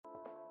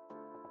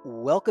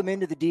Welcome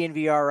into the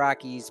DNVR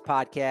Rockies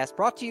podcast,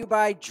 brought to you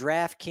by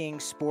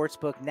DraftKings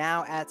Sportsbook.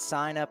 Now at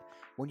sign up,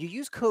 when you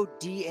use code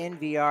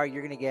DNVR,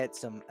 you're going to get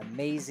some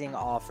amazing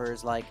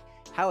offers, like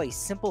how a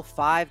simple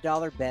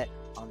 $5 bet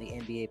on the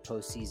NBA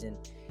postseason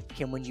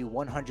can win you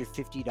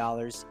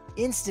 $150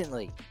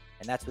 instantly.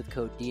 And that's with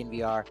code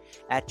DNVR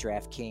at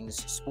DraftKings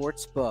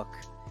Sportsbook.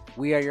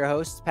 We are your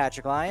hosts,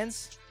 Patrick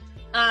Lyons.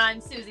 I'm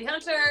Susie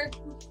Hunter.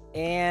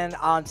 And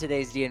on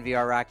today's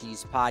DNVR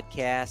Rockies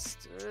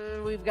podcast,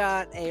 we've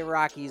got a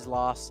Rockies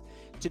loss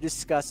to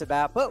discuss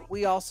about, but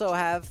we also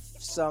have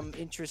some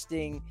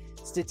interesting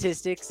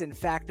statistics and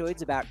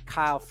factoids about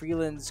Kyle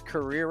Freeland's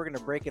career. We're going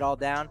to break it all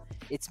down.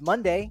 It's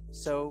Monday,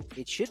 so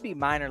it should be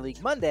Minor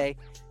League Monday.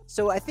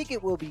 So I think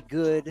it will be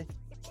good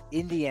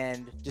in the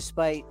end,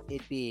 despite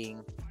it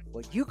being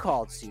what you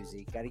called,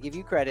 Susie. Got to give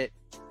you credit.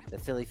 The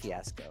Philly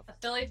fiasco. A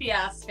Philly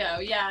fiasco.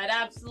 Yeah, it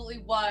absolutely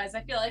was.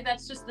 I feel like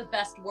that's just the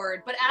best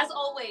word. But as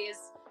always,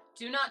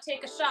 do not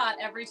take a shot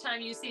every time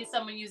you see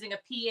someone using a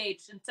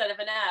PH instead of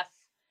an F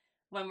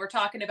when we're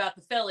talking about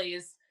the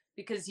Phillies,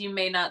 because you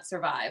may not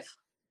survive.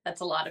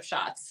 That's a lot of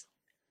shots.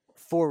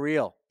 For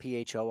real,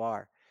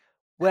 PHOR.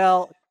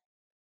 Well,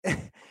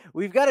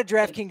 we've got a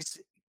DraftKings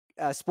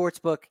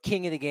Sportsbook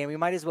king of the game. We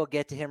might as well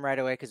get to him right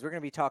away because we're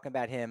going to be talking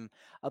about him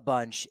a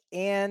bunch.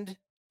 And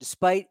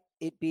despite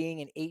it being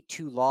an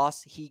 8-2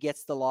 loss, he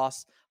gets the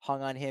loss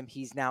hung on him.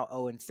 He's now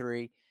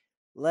 0-3.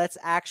 Let's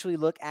actually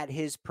look at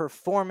his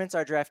performance.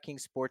 Our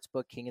DraftKings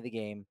Sportsbook king of the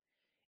game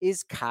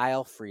is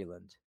Kyle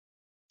Freeland.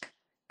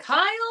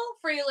 Kyle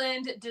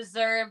Freeland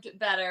deserved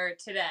better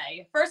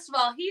today. First of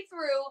all, he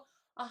threw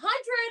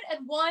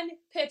 101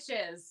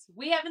 pitches.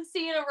 We haven't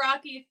seen a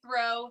Rocky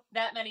throw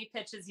that many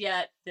pitches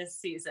yet this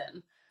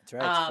season. That's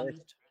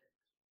right.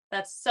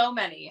 That's so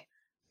many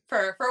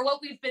for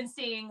what we've been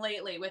seeing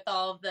lately with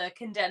all of the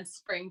condensed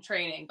spring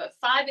training. But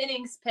 5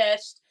 innings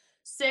pitched,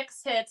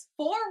 6 hits,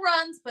 4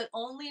 runs, but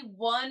only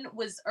 1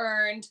 was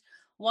earned,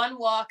 1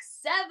 walk,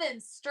 7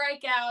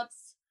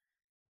 strikeouts,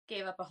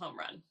 gave up a home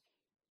run.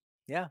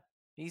 Yeah,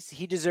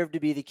 he deserved to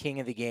be the king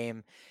of the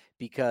game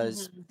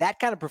because that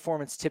kind of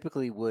performance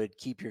typically would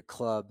keep your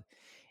club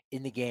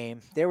in the game.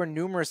 There were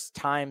numerous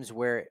times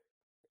where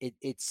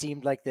it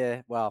seemed like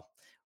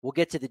we'll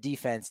get to the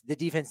defense. The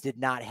defense did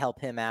not help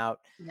him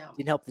out. No.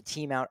 Didn't help the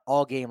team out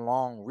all game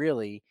long,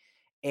 really.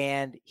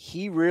 And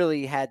he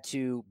really had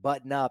to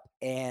button up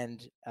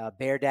and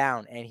bear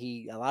down. And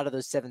a lot of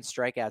those 7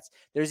 strikeouts,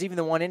 there's even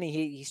the one inning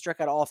he struck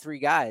out all 3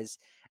 guys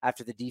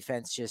after the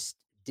defense just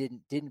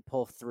didn't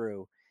pull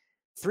through.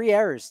 3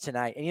 errors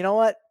tonight. And you know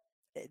what?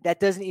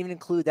 That doesn't even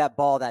include that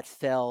ball that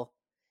fell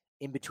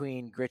in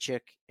between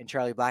Grichuk and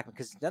Charlie Blackmon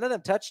because none of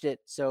them touched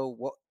it.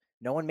 So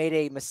no one made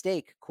a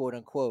mistake, quote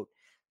unquote.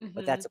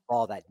 But that's a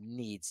ball that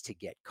needs to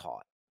get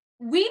caught.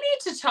 We need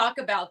to talk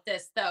about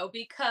this, though,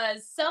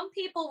 because some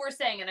people were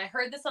saying, and I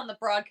heard this on the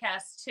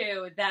broadcast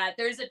too, that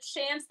there's a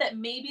chance that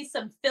maybe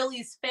some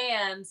Phillies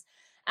fans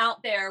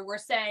out there were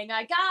saying,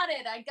 I got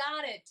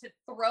it, to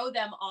throw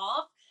them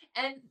off.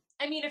 And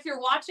I mean, if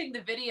you're watching the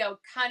video,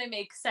 kind of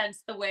makes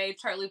sense the way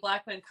Charlie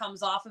Blackmon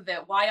comes off of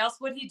it. Why else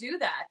would he do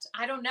that?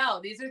 I don't know.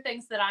 These are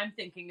things that I'm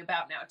thinking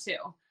about now,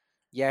 too.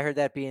 Yeah, I heard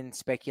that being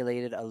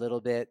speculated a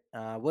little bit.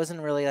 Wasn't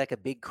really like a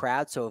big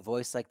crowd, so a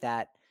voice like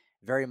that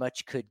very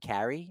much could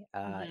carry.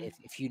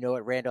 If you know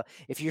it,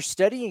 if you're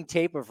studying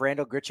tape of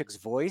Randall Grichuk's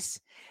voice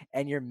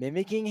and you're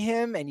mimicking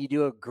him and you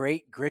do a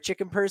great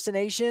Grichuk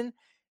impersonation,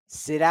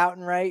 sit out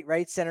in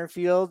right center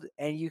field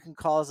and you can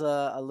cause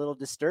a little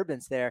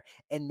disturbance there.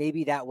 And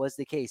maybe that was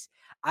the case.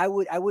 I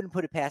wouldn't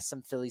put it past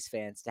some Phillies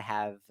fans to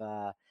have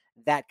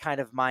that kind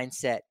of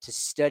mindset, to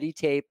study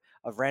tape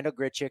of Randall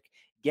Grichuk,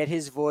 get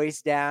his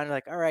voice down.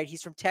 Like, all right,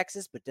 he's from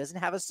Texas, but doesn't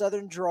have a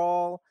Southern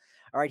drawl.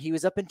 All right, he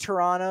was up in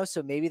Toronto,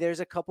 so maybe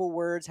there's a couple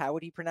words. How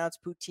would he pronounce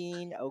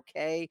poutine?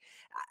 Okay.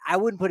 I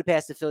wouldn't put it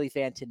past a Philly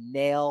fan to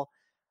nail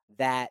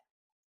that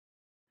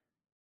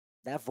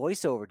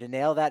voiceover, to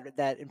nail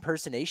that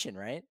impersonation,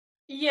 right?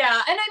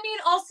 Yeah, and I mean,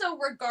 also,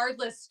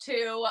 regardless,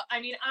 too,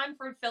 I mean, I'm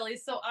from Philly,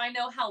 so I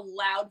know how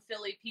loud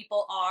Philly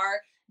people are.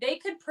 They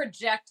could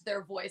project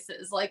their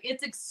voices. Like,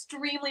 it's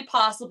extremely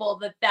possible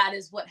that that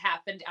is what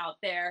happened out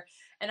there.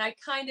 And I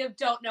kind of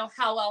don't know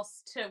how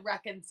else to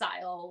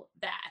reconcile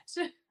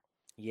that.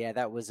 Yeah,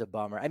 that was a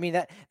bummer. I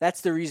mean,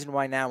 that's the reason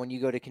why now when you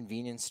go to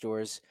convenience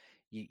stores,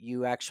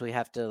 you actually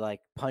have to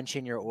like punch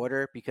in your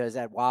order, because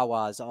at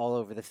Wawa's all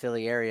over the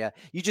Philly area,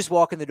 you just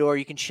walk in the door,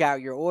 you can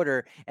shout your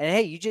order, and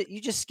hey,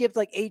 you just skipped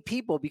like 8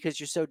 people because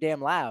you're so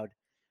damn loud.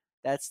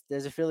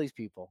 There's a Phillies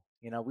people.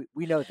 You know,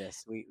 we know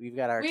this. We've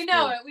got our We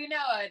know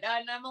it,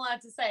 and I'm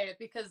allowed to say it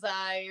because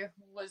I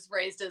was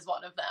raised as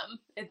one of them.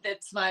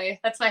 That's my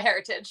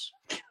heritage.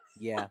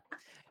 Yeah.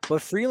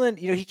 But Freeland,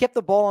 he kept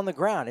the ball on the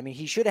ground. I mean,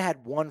 he should have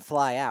had one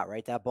fly out,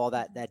 right? That ball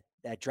that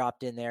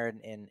dropped in there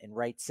in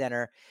right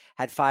center,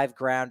 had 5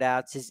 ground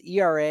outs. His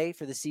ERA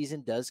for the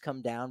season does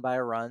come down by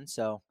a run.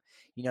 So,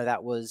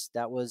 that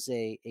was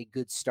a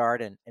good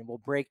start. And we'll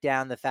break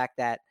down the fact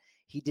that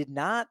he did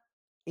not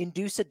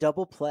induce a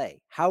double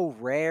play. How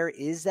rare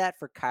is that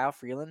for Kyle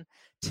Freeland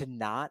to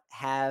not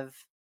have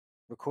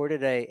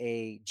recorded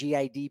a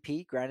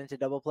GIDP, ground into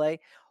double play.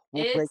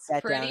 We'll break It's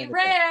that down pretty in a bit.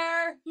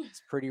 rare.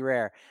 It's pretty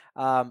rare.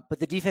 But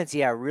the defense,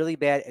 yeah, really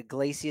bad.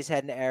 Iglesias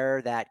had an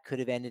error that could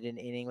have ended an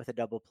inning with a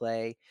double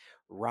play.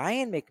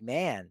 Ryan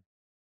McMahon,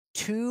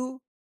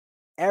 2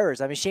 errors.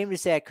 I'm ashamed to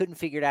say I couldn't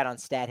figure it out on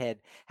StatHead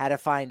how to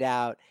find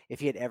out if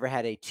he had ever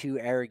had a 2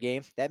 error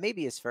game. That may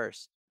be his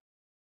first.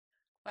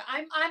 But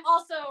I'm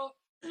also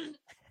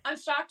I'm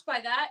shocked by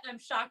that. I'm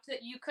shocked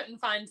that you couldn't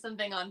find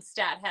something on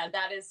StatHead.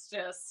 That is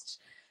just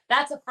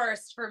that's a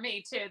first for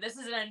me too. This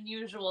is an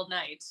unusual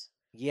night.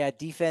 Yeah,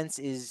 defense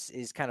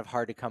is kind of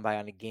hard to come by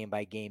on a game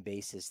by game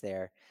basis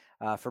there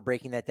for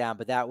breaking that down.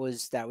 But that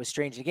was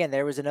strange. Again,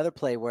 there was another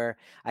play where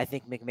I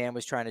think McMahon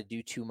was trying to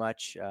do too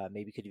much.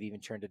 Maybe could have even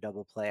turned a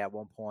double play at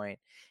one point.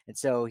 And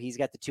so he's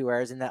got the 2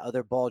 errors, and that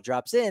other ball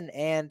drops in.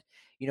 And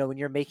when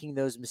you're making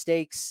those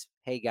mistakes,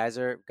 hey, guys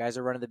are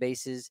running the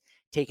bases,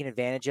 taking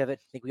advantage of it.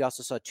 I think we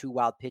also saw 2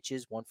 wild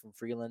pitches, one from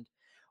Freeland,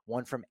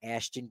 one from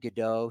Ashton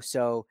Godot.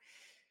 So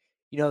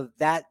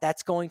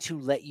that's going to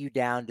let you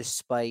down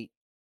despite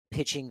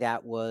pitching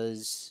that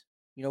was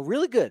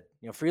really good.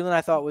 Freeland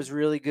I thought was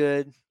really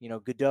good.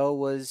 Godot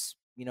was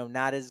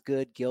not as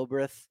good.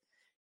 Gilbreth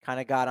kind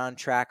of got on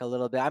track a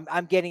little bit.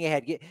 I'm getting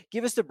ahead.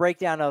 Give us the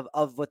breakdown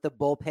of what the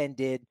bullpen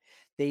did.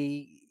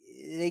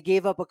 They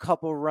gave up a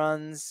couple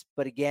runs,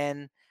 but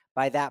again,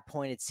 by that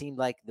point it seemed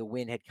like the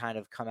wind had kind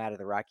of come out of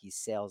the Rockies'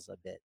 sails a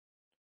bit.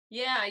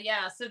 Yeah,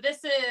 yeah. So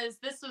this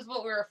was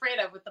what we were afraid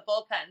of with the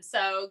bullpen.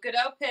 So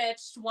Godot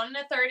pitched 1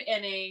 1/3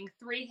 inning,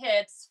 3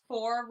 hits,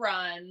 4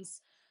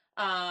 runs,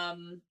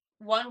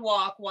 one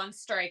walk, one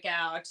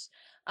strikeout.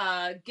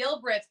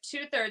 Gilbreth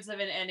 2/3 of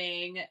an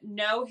inning,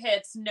 no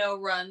hits, no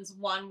runs,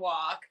 one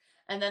walk.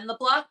 And then the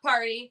block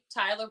party,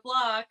 Tyler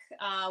Block,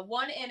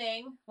 1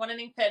 inning, 1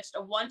 inning pitched,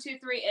 a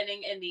 1-2-3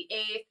 inning in the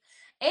eighth.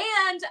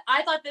 And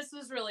I thought this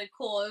was really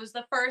cool. It was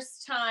the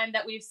first time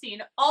that we've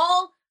seen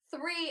all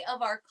 3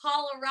 of our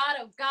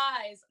Colorado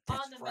guys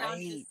That's on the mound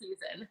right. this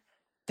season.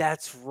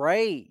 That's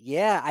right.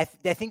 Yeah, I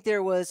think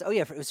there was. Oh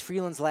yeah, it was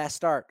Freeland's last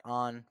start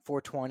on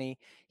 420.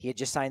 He had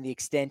just signed the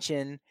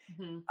extension.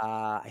 Mhm.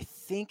 I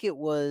think it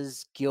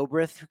was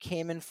Gilbreth who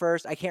came in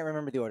first. I can't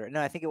remember the order.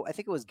 No, I think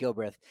it was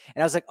Gilbreth.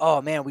 And I was like,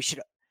 oh man, we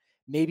should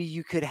maybe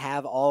you could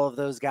have all of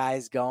those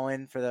guys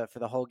going for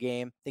the whole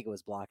game. I think it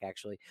was Block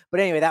actually. But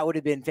anyway, that would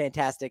have been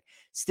fantastic.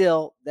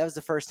 Still, that was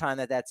the first time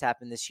that that's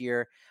happened this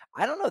year.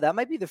 I don't know. That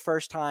might be the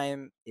first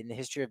time in the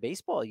history of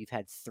baseball you've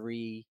had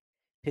 3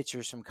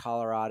 pitchers from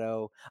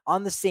Colorado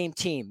on the same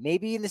team.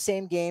 Maybe in the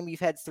same game you've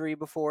had 3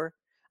 before.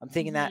 I'm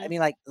thinking that. I Mhm. mean,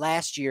 like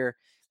last year,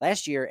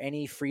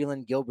 any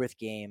Freeland Gilbreth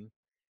game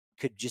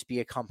could just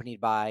be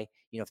accompanied by,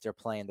 if they're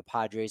playing the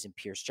Padres and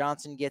Pierce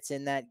Johnson gets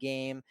in that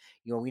game.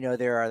 We know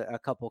there are a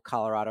couple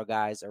Colorado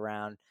guys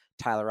around,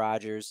 Tyler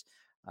Rogers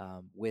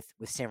with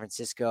San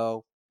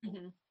Francisco,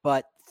 Mhm.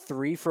 but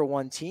 3 for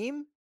one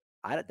team,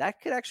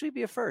 that could actually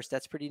be a first.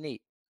 That's pretty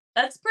neat.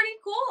 That's pretty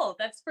cool.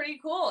 That's pretty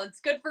cool. It's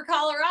good for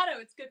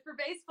Colorado. It's good for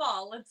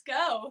baseball. Let's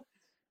go.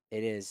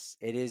 It is.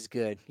 It is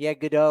good. Yeah,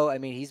 Godot, I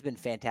mean, he's been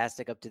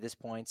fantastic up to this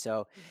point,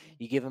 so Mhm.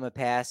 you give him a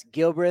pass.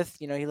 Gilbreth,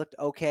 he looked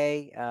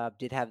okay.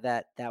 Did have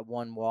that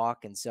one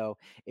walk, and so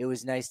it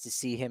was nice to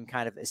see him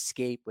kind of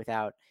escape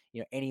without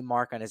any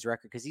mark on his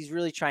record because he's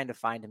really trying to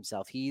find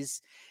himself.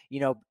 He's,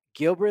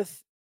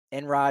 Gilbreth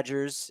and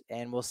Rogers,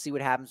 and we'll see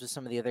what happens with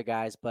some of the other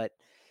guys, but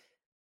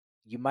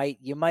you might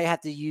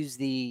have to use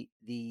the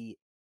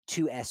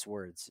 2 S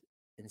words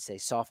and say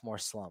sophomore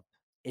slump.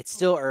 It's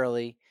still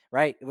early,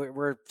 right?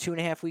 We're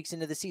 2.5 weeks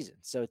into the season,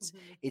 so it's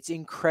Mhm. it's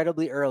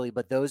incredibly early.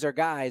 But those are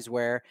guys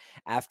where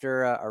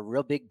after a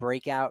real big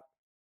breakout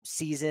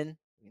season,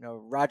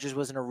 Rogers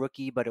wasn't a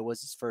rookie, but it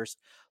was his first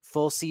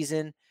full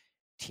season.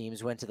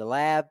 Teams went to the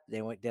lab.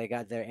 They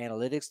got their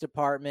analytics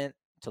department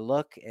to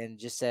look and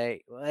just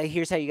say, well, hey,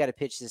 here's how you got to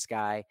pitch this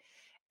guy.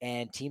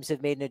 And teams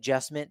have made an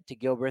adjustment to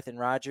Gilbreth and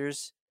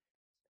Rogers.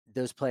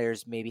 Those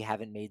players maybe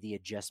haven't made the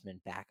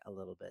adjustment back a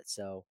little bit.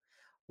 So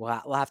we'll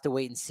have to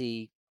wait and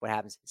see what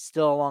happens. It's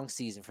still a long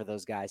season for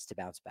those guys to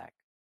bounce back.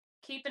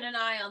 Keeping an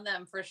eye on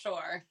them for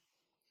sure.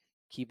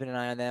 Keeping an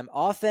eye on them.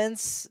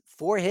 Offense,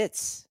 4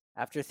 hits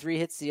after 3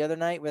 hits the other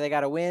night where they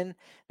got a win.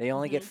 They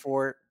only get Mhm.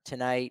 4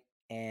 tonight,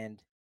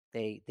 and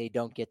they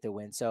don't get the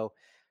win. So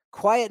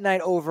quiet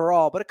night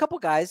overall, but a couple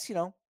guys,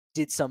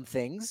 did some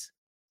things.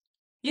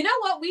 You know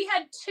what? We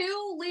had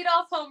 2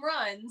 leadoff home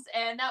runs,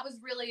 and that was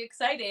really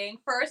exciting.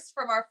 First,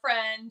 from our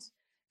friend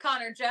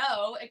Connor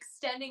Joe,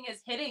 extending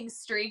his hitting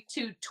streak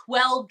to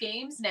 12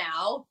 games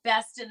now,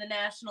 best in the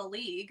National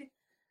League.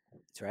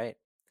 That's right.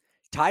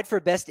 Tied for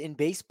best in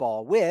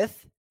baseball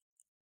with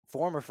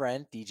former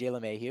friend DJ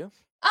LeMahieu.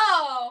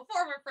 Oh,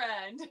 former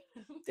friend.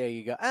 There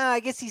you go. I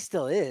guess he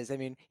still is. I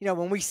mean,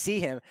 when we see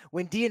him,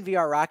 when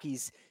DNVR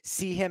Rockies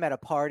see him at a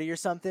party or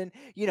something,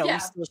 we Yeah,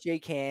 still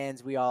shake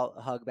hands. We all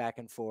hug back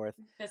and forth.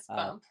 fist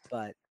bump.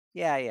 But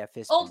yeah,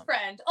 fist Old bump.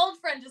 friend.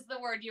 Old friend is the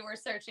word you were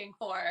searching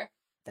for.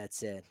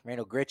 That's it.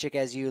 Randall Grichuk,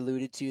 as you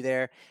alluded to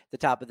there, the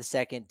top of the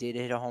second, did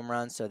hit a home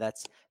run. So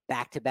that's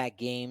back-to-back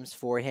games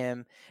for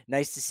him.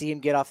 Nice to see him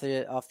get off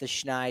the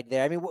schneid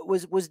there. I mean,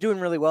 was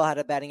doing really well, had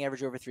a batting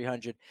average over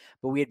 300,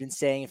 but we had been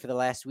saying for the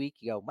last week,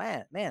 you go,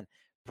 man,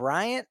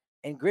 Bryant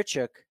and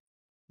Grichuk,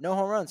 no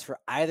home runs for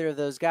either of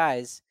those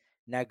guys.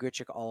 Now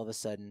Grichuk all of a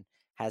sudden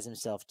has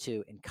himself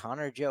 2, and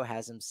Connor Joe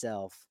has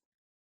himself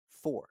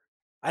 4.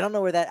 I don't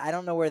know where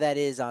that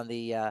is on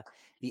the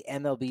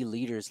MLB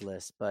leaders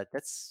list, but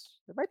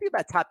it might be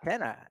about top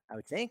 10. I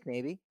would think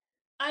maybe.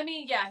 I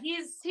mean, yeah,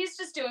 he's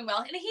just doing well,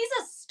 and he's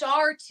a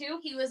star too.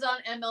 He was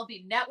on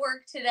MLB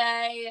Network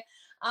today.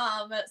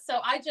 So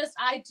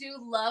I do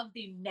love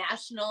the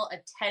national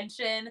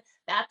attention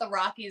that the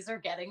Rockies are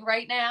getting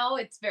right now.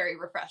 It's very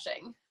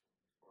refreshing.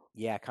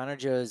 Yeah, Connor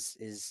Joe's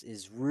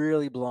is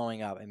really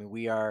blowing up. I mean,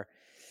 we are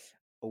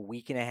a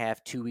week and a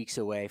half, 2 weeks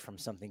away from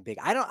something big.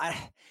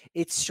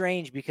 It's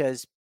strange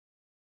because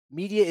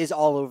media is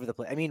all over the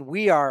place. I mean,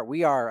 we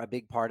are a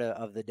big part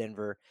of the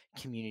Denver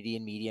community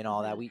and media and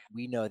all that. Mhm.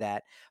 We know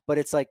that, but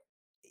it's like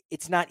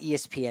it's not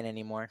ESPN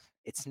anymore.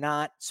 It's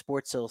not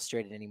Sports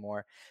Illustrated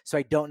anymore. So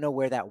I don't know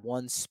where that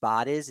one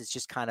spot is. It's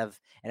just kind of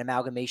an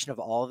amalgamation of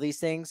all of these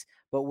things.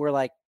 But we're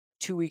like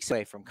 2 weeks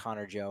away from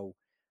Connor Joe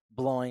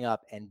blowing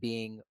up and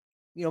being,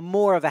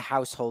 more of a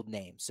household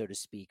name, so to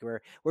speak,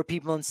 where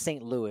people in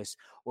St. Louis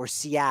or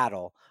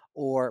Seattle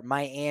or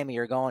Miami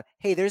are going,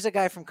 hey, there's a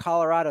guy from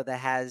Colorado that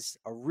has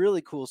a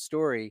really cool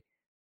story.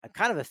 I'm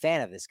kind of a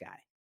fan of this guy.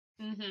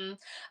 Mm-hmm.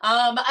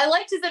 I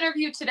liked his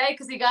interview today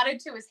because he got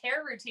into his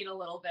hair routine a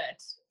little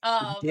bit.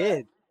 He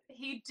did.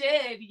 He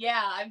did,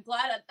 yeah. I'm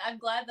glad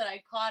that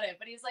I caught it.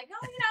 But he's like,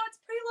 oh, it's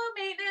pretty low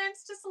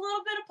maintenance, just a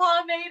little bit of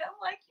pomade. I'm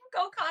like, you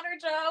go, Connor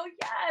Joe,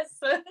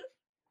 yes.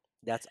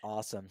 That's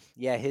awesome.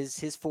 Yeah,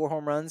 his 4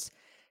 home runs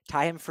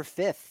tie him for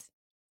 5th.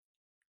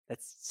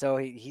 That's so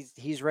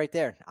he's right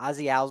there.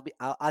 Ozzy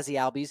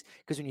Albies,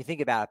 because when you think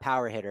about a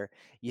power hitter,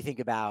 you think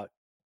about,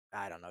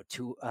 I don't know,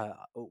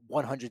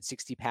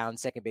 160-pound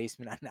second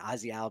baseman on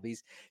Ozzy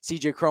Albies.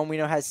 CJ Cron, we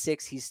know, has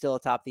 6. He's still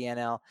atop the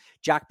NL.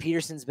 Jock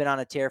Peterson's been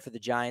on a tear for the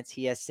Giants.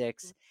 He has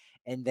 6.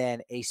 And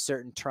then a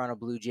certain Toronto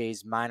Blue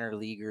Jays minor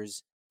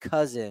leaguer's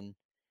cousin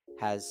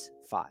has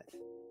 5.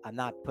 I'm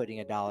not putting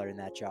a dollar in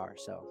that jar,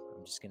 so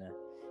I'm just going to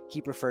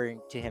keep referring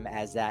to him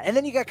as that. And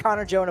then you got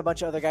Connor Joe and a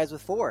bunch of other guys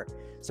with 4.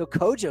 So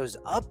Kojo's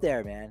up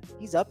there, man.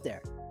 He's up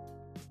there.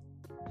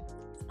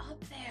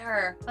 Up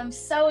there. I'm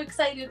so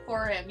excited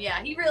for him.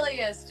 Yeah, he really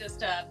is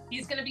just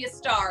he's going to be a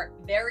star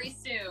very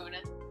soon.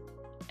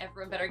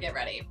 Everyone better get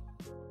ready.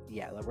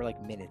 Yeah, we're like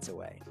minutes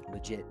away.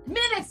 Legit.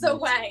 Minutes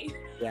away.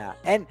 Yeah.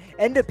 And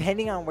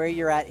depending on where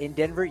you're at in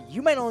Denver,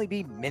 you might only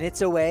be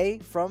minutes away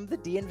from the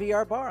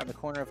DNVR bar on the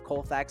corner of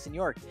Colfax and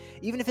York.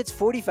 Even if it's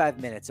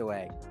 45 minutes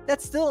away,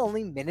 that's still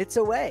only minutes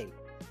away.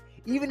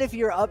 Even if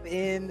you're up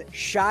in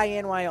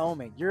Cheyenne,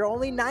 Wyoming, you're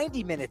only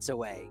 90 minutes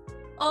away.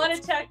 On a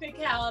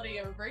technicality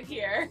over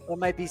here. It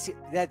might be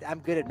that I'm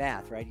good at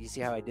math, right? You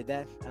see how I did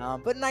that?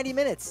 But 90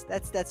 minutes,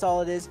 that's all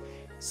it is.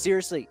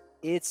 Seriously,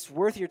 it's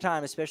worth your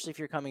time, especially if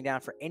you're coming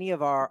down for any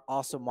of our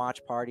awesome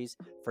watch parties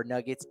for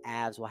Nuggets,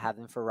 Avs. We'll have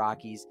them for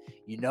Rockies.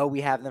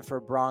 We have them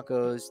for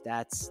Broncos.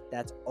 That's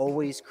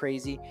always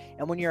crazy.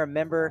 And when you're a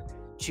member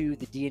to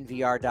the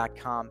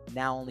DNVR.com,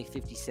 now only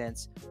 50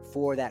 cents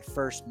for that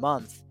first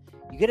month,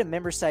 you get a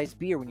member-sized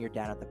beer when you're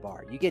down at the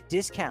bar. You get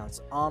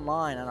discounts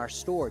online on our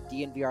store,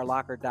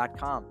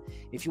 DNVRlocker.com.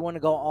 If you want to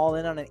go all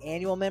in on an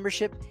annual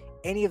membership,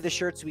 any of the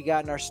shirts we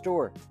got in our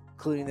store,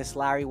 including this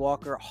Larry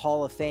Walker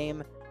Hall of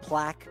Fame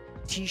plaque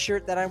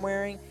t-shirt that I'm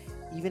wearing,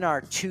 even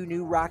our 2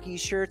 new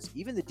Rockies shirts,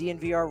 even the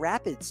DNVR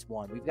Rapids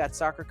one. We've got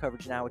soccer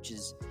coverage now, which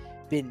has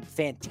been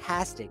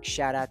fantastic.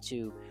 Shout out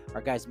to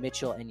our guys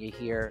Mitchell and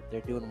Yahir.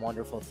 They're doing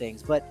wonderful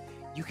things. But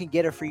you can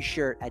get a free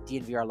shirt at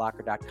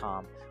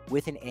DNVRlocker.com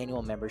with an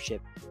annual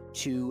membership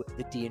to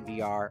the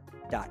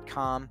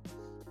DNVR.com.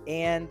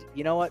 And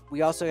you know what?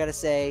 We also got to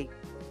say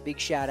big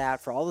shout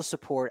out for all the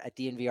support at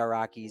DNVR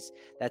Rockies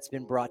that's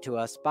been brought to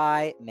us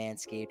by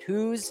Manscaped,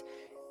 who's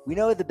we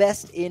know the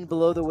best in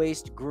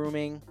below-the-waist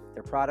grooming.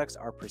 Their products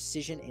are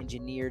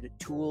precision-engineered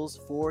tools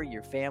for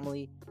your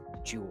family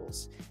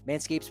jewels.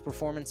 Manscaped's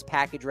performance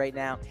package right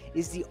now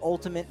is the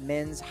ultimate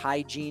men's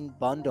hygiene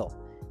bundle.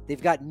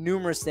 They've got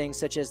numerous things,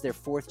 such as their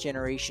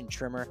 4th-generation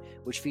trimmer,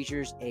 which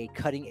features a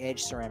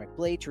cutting-edge ceramic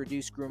blade to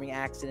reduce grooming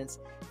accidents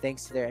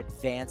thanks to their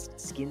advanced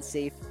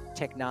skin-safe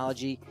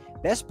technology.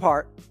 Best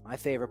part, my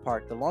favorite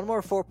part, the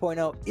Lawnmower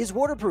 4.0 is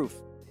waterproof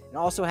and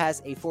also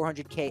has a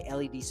 400K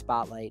LED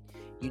spotlight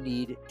you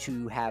need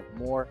to have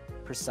more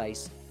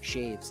precise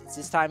shaves. It's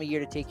this time of year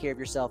to take care of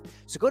yourself.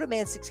 So go to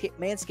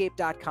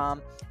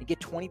manscaped.com and get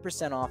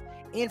 20% off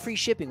and free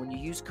shipping when you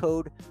use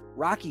code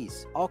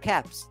Rockies, all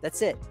caps.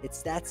 That's it.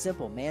 It's that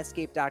simple.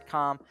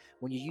 Manscaped.com.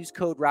 When you use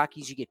code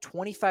Rockies, you get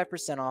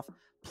 25% off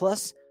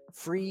plus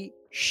free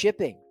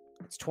shipping.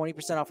 It's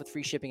 20% off with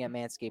free shipping at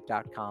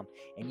manscaped.com,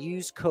 and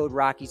use code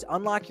Rockies.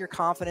 Unlock your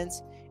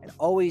confidence and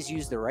always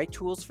use the right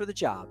tools for the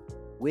job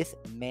with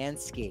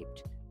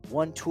Manscaped.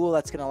 One tool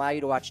that's going to allow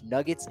you to watch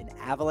Nuggets and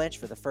Avalanche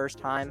for the first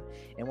time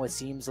in what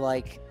seems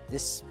like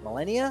this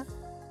millennia.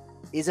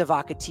 is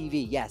Evoca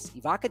TV. Yes,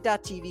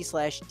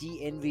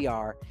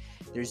 evoca.tv/DNVR.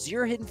 There's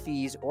zero hidden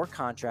fees or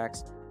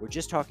contracts. We're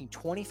just talking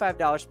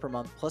 $25 per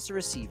month plus a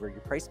receiver.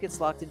 Your price gets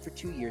locked in for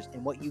 2 years.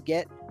 And what you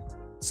get,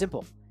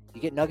 simple.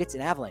 You get Nuggets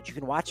and Avalanche. You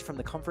can watch it from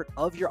the comfort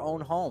of your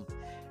own home.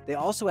 They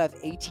also have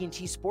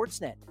AT&T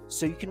Sportsnet,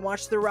 so you can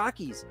watch the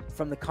Rockies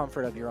from the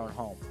comfort of your own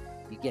home.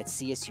 You get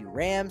CSU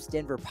Rams,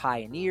 Denver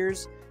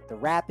Pioneers, the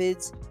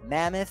Rapids,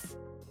 Mammoth,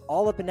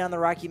 all up and down the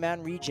Rocky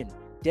Mountain region.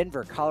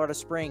 Denver, Colorado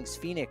Springs,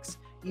 Phoenix,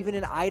 even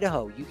in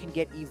Idaho, you can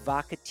get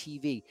Evoca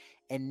TV.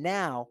 And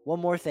now, one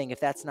more thing, if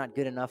that's not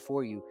good enough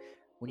for you,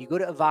 when you go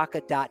to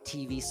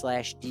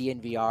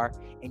evoca.tv/DNVR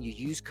and you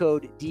use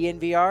code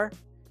DNVR,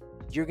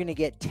 you're going to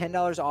get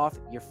 $10 off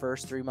your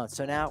first 3 months.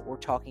 So now we're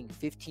talking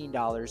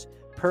 $15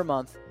 per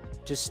month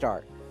to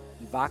start.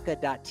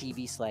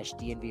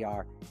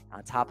 Evoca.tv/DNVR.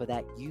 On top of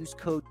that, use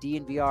code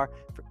DNVR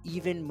for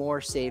even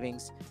more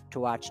savings to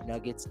watch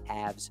Nuggets,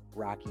 Avs,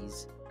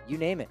 Rockies, you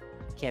name it.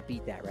 Can't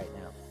beat that right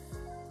now.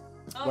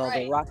 All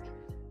right.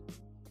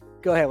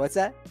 Go ahead. What's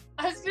that?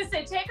 I was going to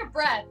say, take a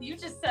breath. You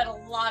just said a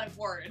lot of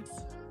words.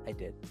 I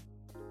did.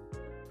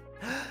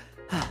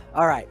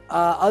 All right.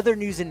 Other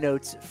news and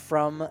notes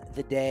from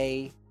the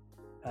day.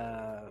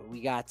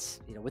 We got,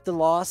 with the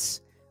loss,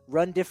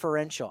 run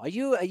differential. Are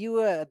you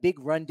a big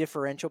run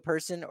differential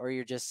person, or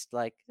you're just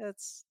like,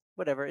 that's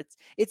whatever?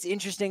 It's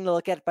interesting to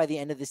look at by the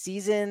end of the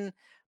season,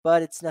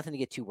 but it's nothing to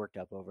get too worked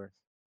up over.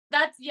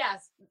 That's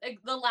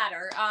the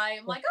latter.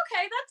 I'm like,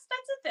 okay, that's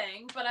a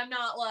thing, but I'm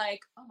not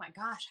like, oh my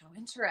gosh, how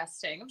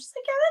interesting. I'm just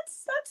like, yeah,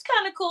 that's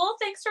kind of cool.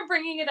 Thanks for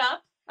bringing it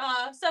up.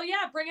 So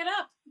yeah, bring it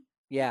up.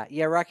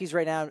 Yeah. Rockies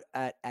right now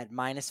at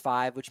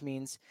 -5, which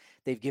means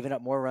they've given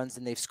up more runs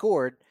than they've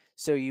scored.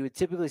 So you would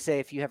typically say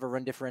if you have a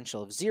run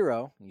differential of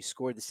 0, and you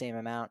scored the same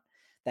amount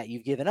that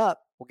you've given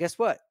up, well, guess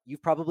what?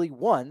 You've probably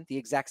won the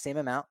exact same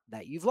amount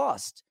that you've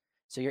lost.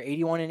 So you're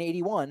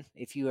 81-81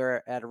 if you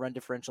are at a run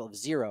differential of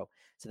 0.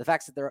 So the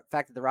fact that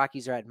the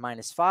Rockies are at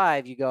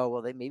 -5, you go,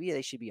 well, maybe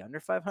they should be under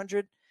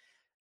 500.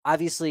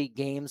 Obviously,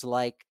 games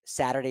like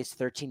Saturday's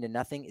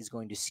 13-0 is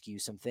going to skew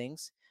some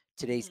things.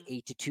 Today's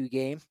 8-2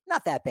 game,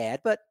 not that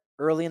bad, but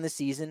early in the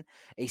season,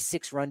 a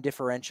 6-run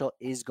differential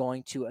is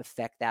going to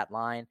affect that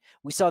line.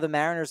 We saw the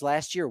Mariners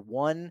last year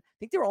I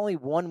think they were only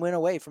 1 win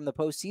away from the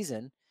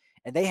postseason,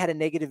 and they had a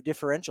negative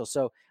differential.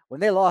 So when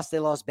they lost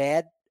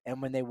bad,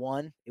 and when they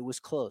won, it was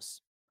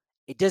close.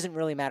 It doesn't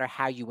really matter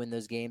how you win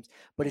those games,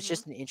 but it's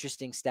just an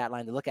interesting stat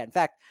line to look at. In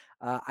fact,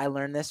 I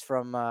learned this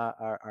from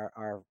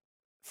our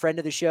friend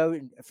of the show,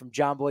 from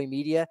John Boy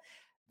Media,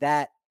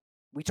 that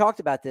we talked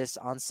about this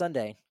on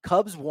Sunday.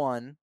 Cubs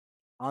won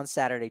on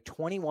Saturday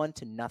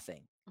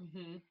 21-0.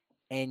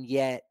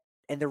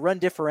 And the run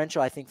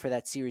differential, I think, for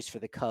that series for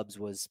the Cubs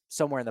was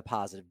somewhere in the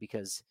positive,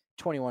 because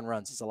 21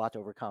 runs is a lot to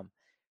overcome.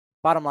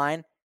 Bottom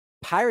line,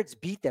 Pirates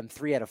beat them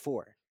 3 out of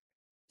 4.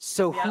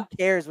 So who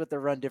cares what the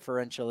run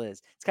differential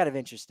is? It's kind of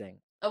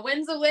interesting. A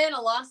win's a win, a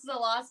loss is a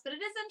loss, but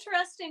it is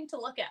interesting to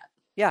look at.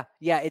 Yeah.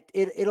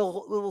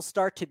 It'll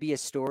start to be a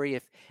story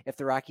if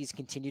the Rockies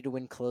continue to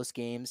win close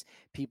games.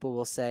 People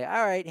will say,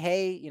 all right,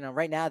 hey,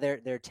 right now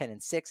they're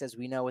 10-6, as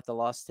we know, with the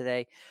loss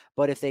today.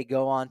 But if they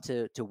go on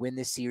to win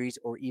this series,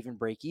 or even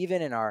break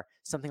even and are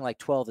something like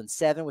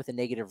 12-7 with a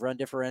negative run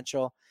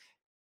differential,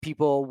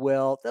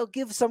 they'll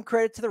give some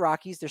credit to the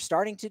Rockies. They're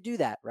starting to do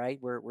that,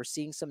 right? We're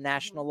seeing some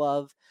national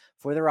love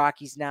for the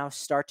Rockies now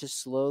start to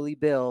slowly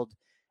build.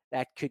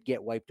 That could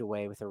get wiped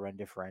away with a run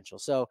differential.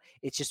 So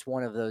it's just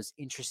one of those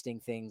interesting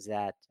things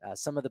that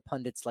some of the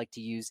pundits like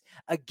to use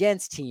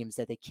against teams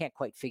that they can't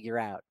quite figure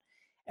out.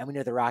 And we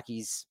know the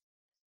Rockies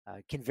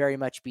can very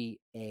much be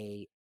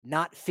a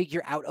not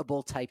figure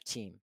outable type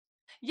team.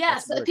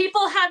 Yes,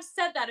 people have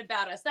said that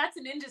about us. That's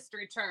an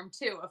industry term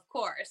too, of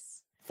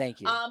course. Thank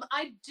you.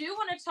 I do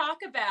want to talk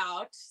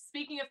about,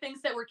 speaking of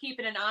things that we're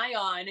keeping an eye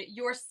on,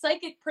 your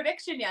psychic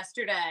prediction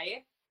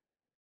yesterday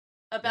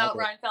about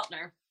Ryan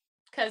Feltner.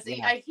 Because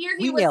I hear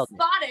he was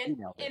spotted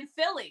in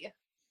Philly.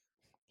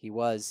 He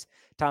was.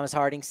 Thomas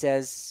Harding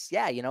says,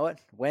 yeah, you know what?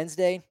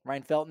 Wednesday,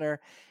 Ryan Feltner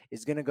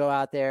is going to go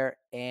out there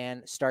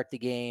and start the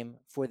game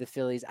for the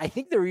Phillies. I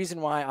think the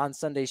reason why on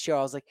Sunday's show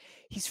I was like,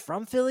 he's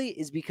from Philly,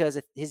 is because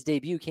his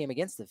debut came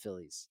against the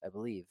Phillies, I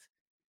believe.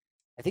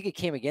 I think it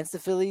came against the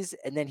Phillies,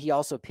 and then he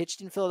also pitched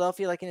in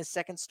Philadelphia, like in his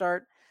second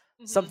start,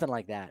 something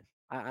like that.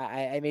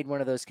 I made one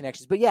of those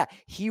connections. But yeah,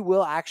 he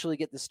will actually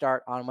get the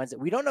start on Wednesday.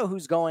 We don't know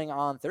who's going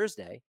on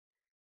Thursday.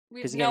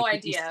 We have no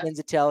idea.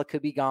 Senzatella,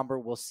 could be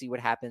Gomber. We'll see what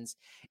happens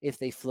if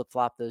they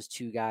flip-flop those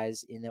two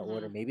guys in the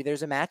order. Maybe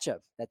there's a matchup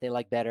that they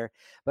like better.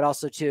 But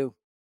also, too,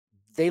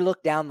 they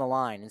look down the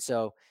line. And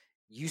so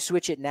you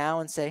switch it now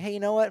and say, hey, you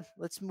know what?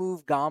 Let's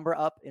move Gomber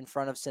up in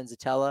front of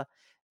Senzatella.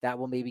 That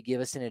will maybe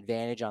give us an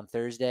advantage on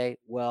Thursday.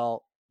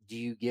 Well, do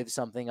you give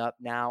something up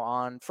now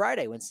on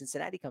Friday when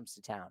Cincinnati comes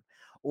to town?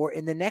 Or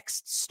in the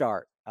next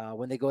start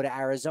when they go to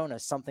Arizona,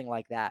 something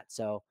like that.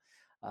 So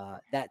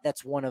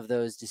that's one of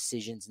those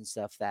decisions and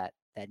stuff that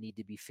need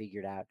to be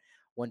figured out.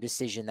 One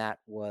decision that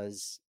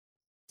was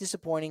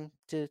disappointing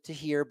to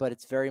hear, but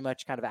it's very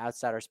much kind of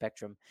outside our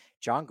spectrum.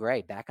 John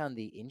Gray back on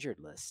the injured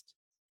list.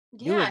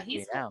 New Yeah,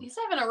 injury now. he's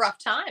having a rough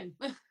time.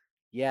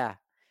 Yeah.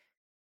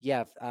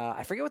 Yeah.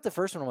 I forget what the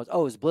first one was.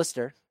 Oh, it was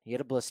blister. He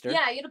had a blister.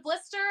 Yeah, he had a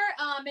blister,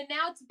 and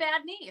now it's a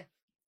bad knee.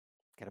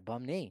 Got a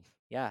bum knee.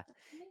 Yeah.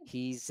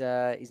 He's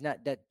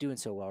not that doing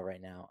so well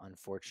right now,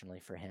 unfortunately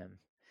for him.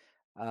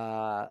 You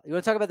want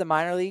to talk about the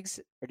minor leagues,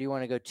 or do you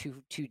want to go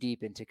too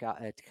deep into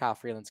Kyle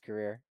Freeland's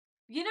career?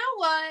 You know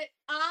what?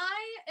 I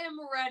am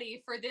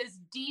ready for this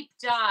deep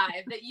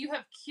dive that you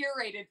have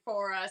curated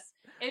for us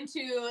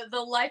into the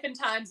life and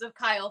times of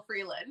Kyle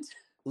Freeland.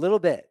 Little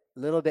bit,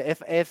 little bit.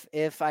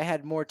 If I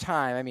had more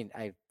time, I mean,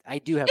 I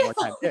do have more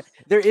time.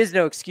 There is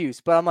no excuse,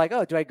 but I'm like,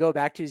 oh, do I go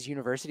back to his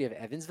University of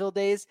Evansville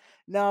days?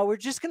 No, we're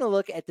just gonna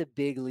look at the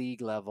big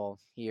league level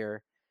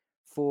here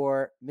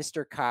for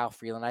Mr. Kyle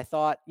Freeland. I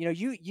thought,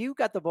 you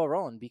got the ball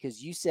rolling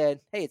because you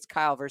said, hey, it's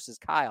Kyle versus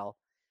Kyle.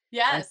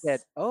 I said,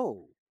 Yes.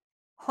 oh,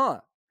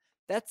 huh.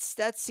 That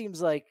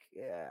seems like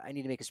I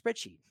need to make a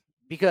spreadsheet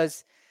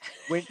because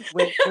when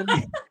you,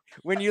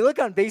 when you look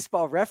on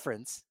Baseball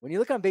Reference,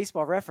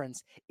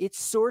 it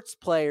sorts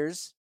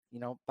players,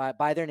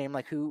 by their name,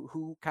 like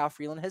who Kyle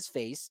Freeland has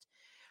faced,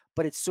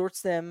 but it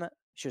sorts them,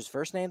 shows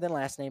first name then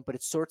last name, but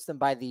it sorts them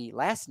by the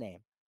last name.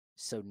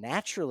 So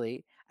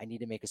naturally, I need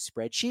to make a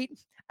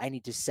spreadsheet. I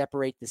need to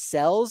separate the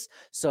cells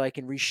so I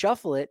can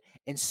reshuffle it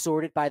and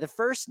sort it by the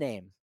first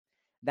name.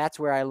 That's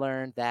where I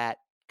learned that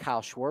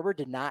Kyle Schwarber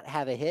did not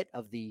have a hit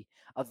of the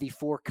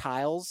four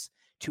Kyles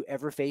to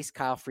ever face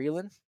Kyle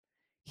Freeland.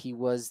 He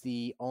was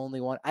the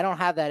only one. I don't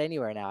have that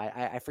anywhere now.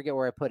 I forget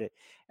where I put it.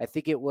 I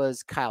think it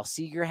was Kyle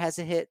Seager has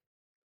a hit.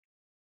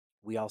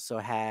 We also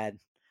had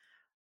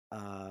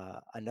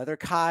another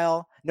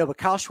Kyle. No, but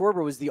Kyle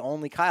Schwarber was the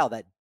only Kyle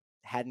that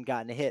hadn't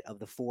gotten a hit of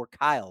the four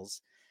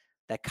Kyles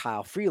that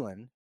Kyle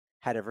Freeland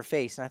had ever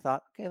faced. And I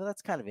thought, okay, well,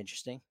 that's kind of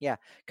interesting. Yeah.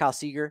 Kyle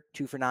Seager,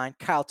 2 for 9.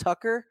 Kyle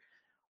Tucker,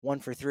 1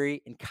 for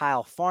 3. And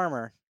Kyle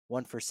Farmer,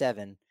 1 for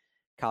 7.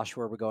 Kyle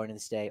Schwarber going to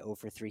this day 0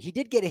 for 3. He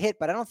did get a hit,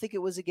 but I don't think it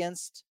was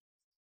against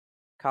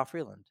Kyle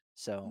Freeland.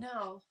 So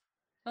No,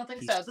 I don't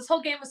think so. he's This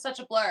whole game was such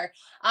a blur. it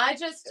I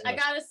was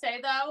gotta say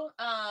though,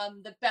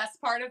 the best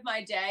part of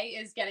my day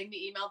is getting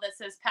the email that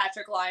says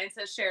Patrick Lyons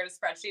has shared a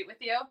spreadsheet with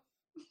you.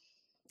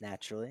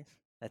 naturally.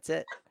 That's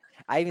it.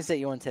 I even sent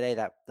you one today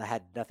that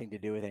had nothing to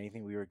do with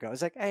anything we were going. I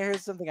was like, hey,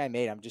 here's something I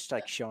made. I'm just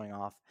like showing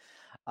off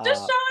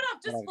Just uh,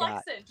 showing up, what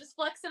I've got. just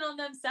flexing on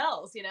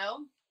themselves, you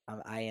know?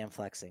 I am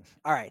flexing.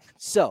 All right.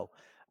 So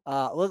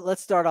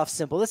let's start off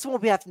simple. This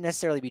won't have to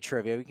necessarily be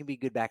trivia. We can be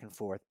good back and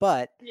forth,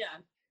 but Yeah.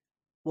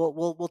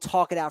 we'll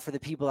talk it out for the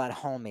people at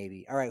home,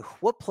 maybe. All right.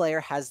 What player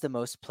has the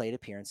most plate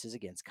appearances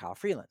against Kyle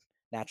Freeland?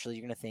 Naturally,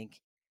 you're going to think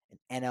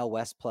an NL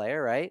West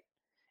player, right?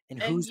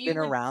 And And who's been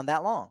around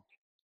that long?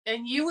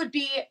 you would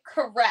be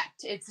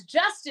correct. It's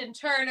Justin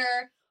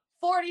Turner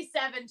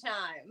 47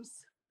 times.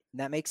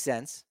 That makes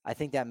sense. I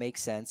think that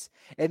makes sense.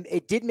 And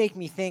it did make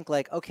me think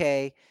like,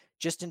 okay,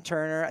 Justin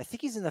Turner, I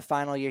think he's in the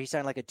final year. He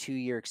signed like a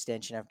 2-year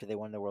extension after they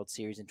won the World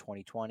Series in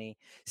 2020.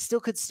 Still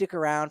could stick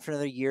around for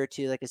another year or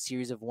two, like a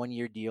series of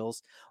 1-year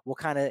deals. We'll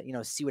kind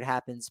of, see what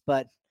happens.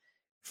 But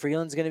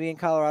Freeland's going to be in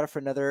Colorado for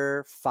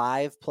another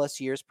 5+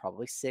 years,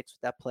 probably 6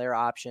 with that player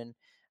option,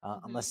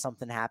 unless Hmm.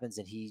 something happens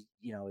and he,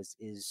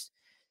 is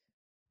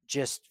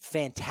just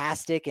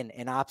fantastic and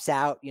opts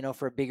out,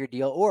 for a bigger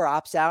deal or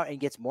opts out and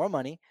gets more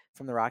money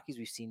from the Rockies.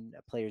 We've seen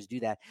players do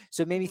that.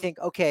 So it made me Hmm. think,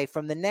 okay,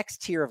 from the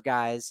next tier of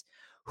guys,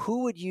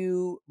 who would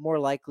you more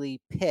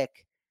likely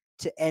pick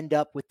to end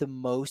up with the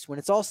most when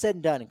it's all said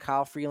and done and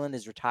Kyle Freeland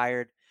is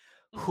retired?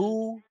 Hmm.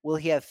 Who will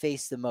he have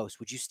faced the most?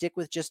 Would you stick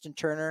with Justin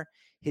Turner,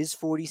 his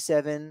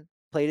 47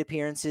 plate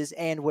appearances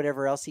and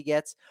whatever else he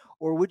gets?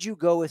 Or would you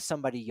go with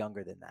somebody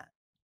younger than that?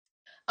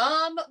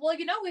 Well,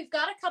 we've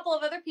got a couple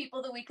of other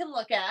people that we can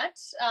look at.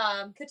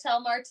 Cattell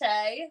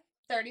Marte,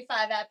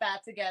 35 at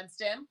bats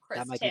against him.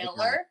 That Chris might be the guy.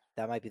 Taylor.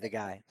 That might be the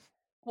guy.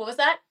 What was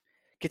that?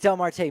 Ketel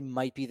Marte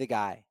might be the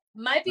guy.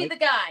 Might be Right? the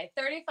guy,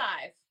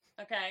 35.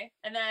 Okay.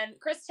 And then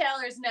Chris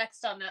Taylor's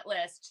next on that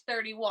list,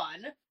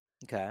 31.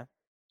 Okay.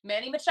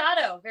 Manny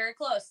Machado, very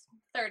close,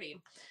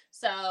 30.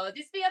 So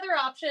these are the other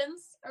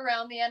options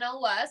around the NL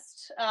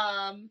West.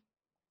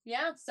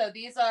 Yeah, so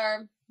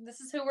this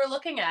is who we're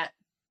looking at.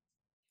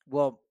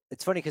 Well,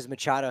 it's funny because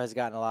Machado has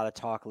gotten a lot of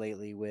talk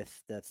lately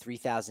with the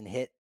 3,000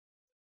 hit.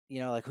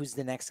 Like who's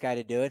the next guy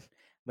to do it? Oh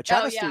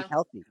Machado stays yeah.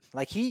 healthy.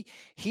 Like he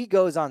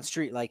goes on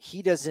street. Like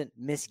he doesn't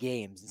miss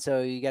games. And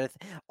so you got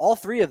to. All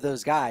three of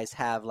those guys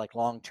have like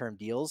long-term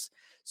deals.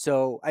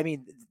 So I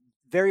mean,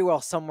 very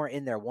well somewhere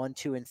in there, 1,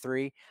 2, and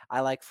 3. I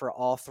like for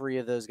all three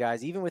of those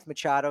guys. Even with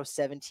Machado,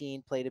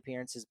 17 plate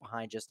appearances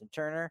behind Justin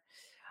Turner.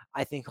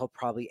 I think he'll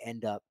probably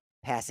end up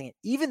passing it,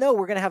 even though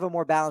we're going to have a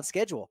more balanced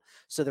schedule.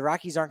 So the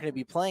Rockies aren't going to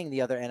be playing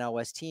the other NL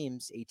West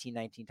teams 18,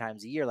 19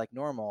 times a year like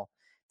normal.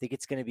 I think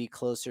it's going to be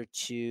closer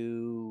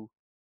to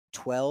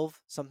 12,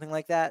 something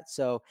like that.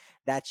 So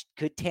that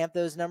could tamp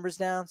those numbers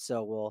down.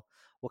 So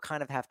we'll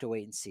kind of have to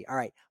wait and see. All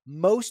right,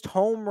 most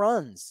home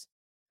runs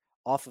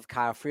off of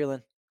Kyle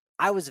Freeland.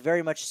 I was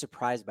very much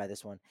surprised by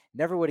this one.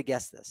 Never would have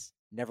guessed this.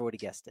 Never would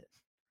have guessed it.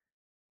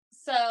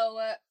 So,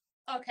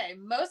 okay,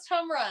 most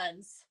home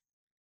runs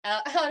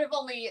out of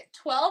only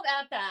 12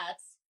 at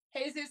bats,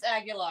 Jesus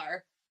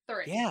Aguilar,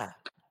 3. Yeah,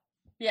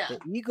 Yeah. the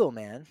Eagle,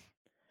 man.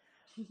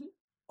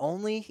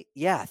 Only,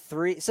 yeah,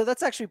 3. So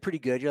that's actually pretty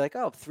good. You're like,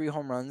 oh, 3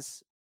 home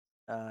runs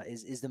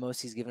is the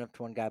most he's given up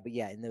to one guy. But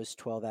yeah, in those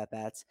 12 at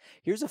bats.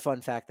 Here's a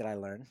fun fact that I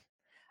learned.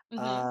 Hmm.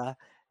 Uh,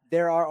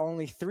 there are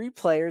only 3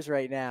 players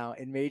right now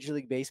in Major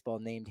League Baseball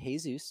named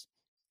Jesus,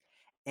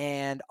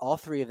 and all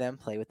 3 of them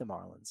play with the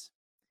Marlins.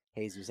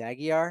 Jesus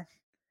Aguilar,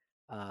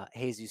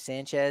 Jesus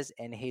Sanchez,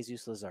 and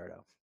Jesus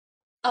Luzardo.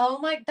 Oh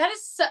my, that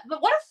is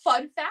but what a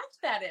fun fact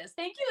that is.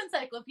 Thank you,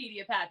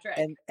 Encyclopedia Patrick.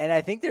 And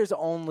I think there's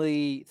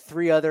only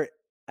 3 other.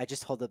 I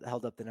just held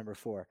up the number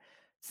 4.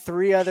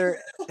 3 other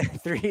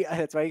 3.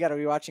 That's why you got to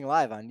be watching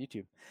live on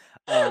YouTube.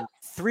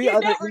 3 You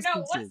other never know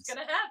what's instances.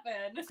 gonna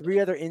happen. 3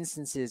 other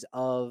instances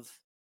of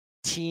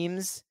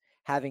teams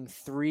having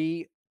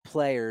 3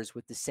 players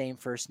with the same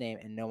first name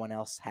and no one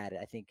else had it.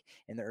 I think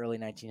in the early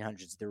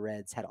 1900s, the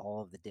Reds had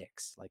all of the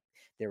Dicks. Like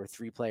there were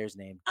 3 players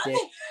named Dick.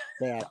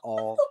 They had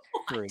all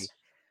 3.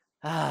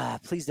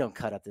 Please don't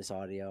cut up this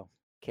audio,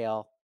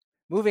 Kale.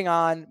 Moving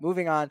on.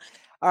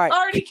 All right.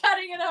 Already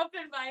cutting it up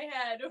in my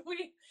head.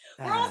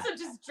 We're also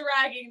just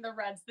dragging the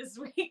Reds this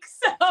week,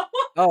 so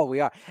Oh,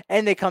 we are,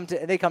 and they come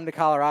to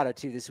Colorado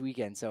too this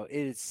weekend. So we've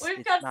it's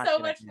got not so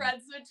gonna much end.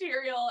 Reds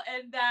material,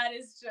 and that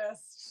is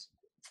just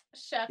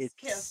chef's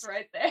kiss It's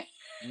right there.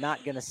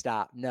 not gonna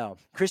stop. No,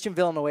 Christian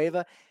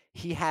Villanueva,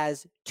 he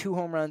has 2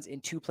 home runs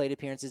in 2 plate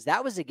appearances.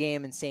 That was a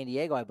game in San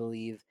Diego, I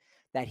believe,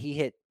 that he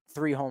hit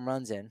 3 home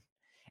runs in,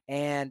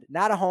 and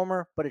not a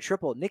homer but a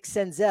triple. Nick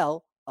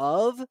Senzel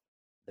of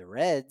the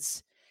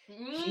Reds.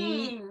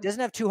 He Mm,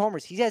 doesn't have 2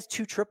 homers. He has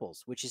 2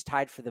 triples, which is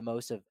tied for the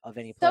most of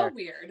any so player.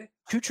 weird.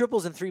 2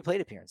 triples and 3 plate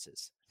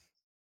appearances.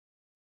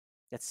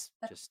 That's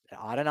just an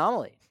odd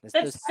anomaly. Those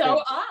That's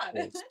so odd.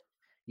 days.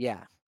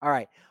 Yeah. All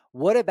right.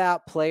 What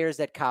about players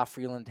that Kyle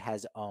Freeland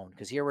has owned?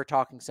 Because here we're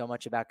talking so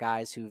much about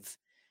guys who've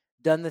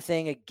done the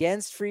thing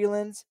against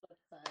Freeland.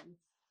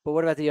 But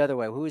what about the other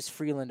way? Who is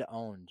Freeland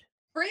owned?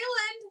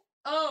 Freeland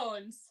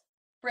owns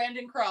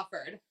Brandon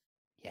Crawford.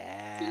 2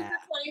 Yeah.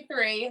 for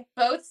 23,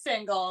 both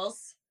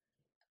singles,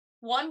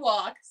 1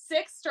 walk,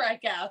 6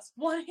 strikeouts,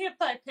 1 hit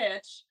by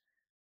pitch.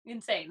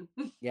 Insane.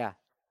 Yeah.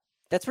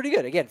 That's pretty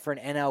good. Again, for an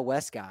NL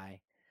West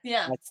guy,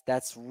 Yeah.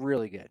 that's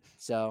really good.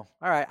 So,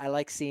 all right, I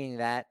like seeing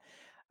that.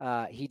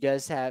 He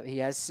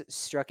has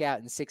struck out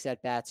in 6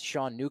 at bats.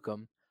 Sean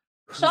Newcomb,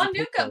 who's a Sean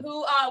pitcher. Newcomb,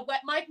 who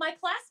my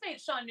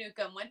classmate Sean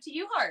Newcomb went to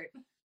UHart.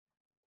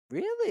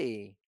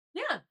 Really?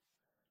 Yeah.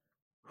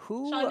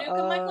 Who? Sean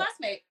Newcomb, my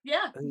classmate.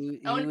 Yeah.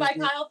 He Owned was by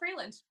Kyle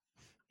Freeland.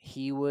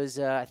 he was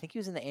I think he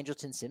was in the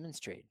Angelton Simmons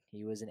trade.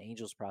 He was an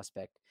Angels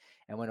prospect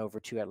and went over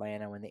to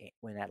Atlanta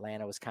when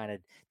Atlanta was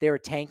they were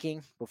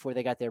tanking before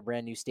they got their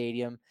brand new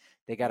stadium.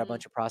 They got a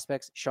bunch of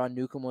prospects. Sean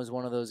Newcomb was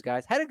one of those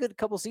guys. Had a good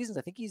couple seasons.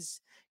 I think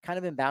he's kind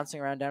of been bouncing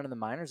around down in the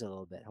minors a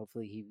little bit.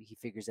 Hopefully he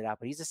figures it out.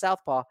 But he's a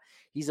southpaw.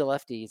 He's a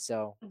lefty,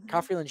 so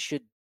Kyle Freeland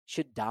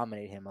should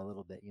dominate him a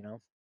little bit,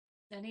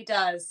 And he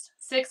does.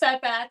 6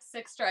 at bats,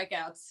 6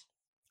 strikeouts.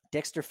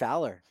 Dexter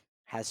Fowler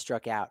has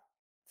struck out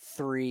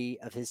 3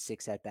 of his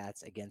 6 at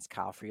bats against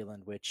Kyle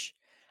Freeland, which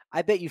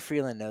I bet you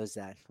Freeland knows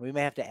that. We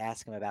may have to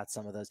ask him about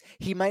some of those.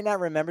 He might not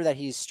remember that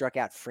he's struck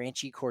out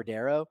Franchi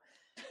Cordero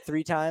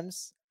 3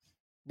 times.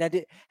 Now,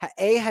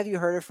 A, have you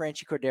heard of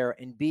Franchi Cordero?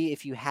 And B,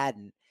 if you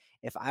hadn't,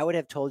 if I would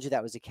have told you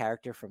that was a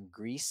character from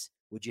Greece,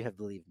 would you have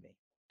believed me?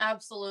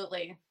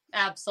 Absolutely.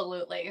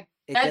 Absolutely.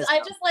 I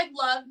just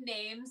love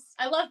names.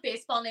 I love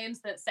baseball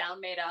names that sound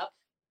made up.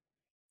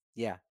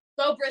 Yeah.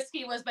 Bo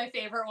Brisky was my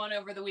favorite one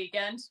over the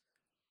weekend.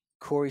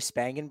 Corey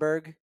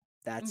Spangenberg.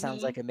 That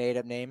sounds like a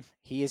made-up name.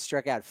 He has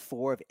struck out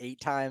 4 of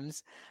 8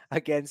 times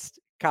against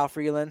Kyle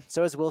Freeland.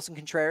 So is Wilson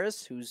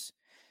Contreras, who's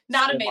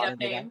not a made-up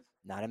name.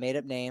 Not a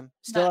made-up name.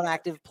 Still an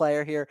active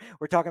player here.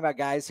 We're talking about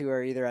guys who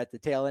are either at the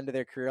tail end of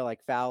their career,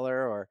 like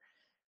Fowler, or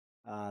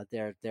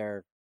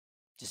they're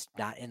just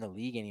not in the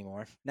league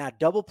anymore. Now,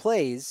 double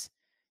plays.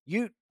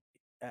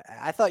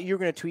 I thought you were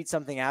going to tweet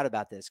something out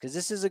about this because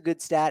this is a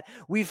good stat.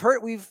 I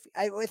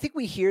think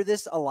we hear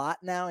this a lot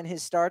now in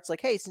his starts.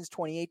 Like, hey, since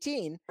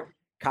 2018,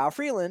 Kyle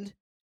Freeland,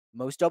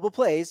 most double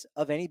plays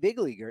of any big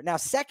leaguer. Now,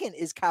 second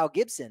is Kyle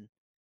Gibson,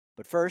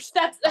 but first,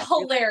 that's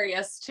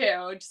hilarious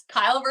too. Just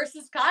Kyle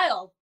versus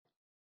Kyle.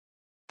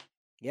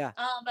 Yeah,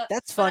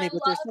 that's funny,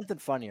 but there's something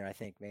funnier, I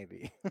think,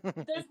 maybe.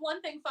 There's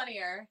one thing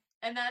funnier,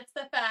 and that's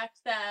the fact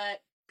that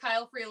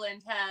Kyle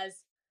Freeland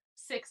has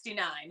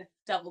 69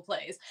 double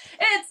plays.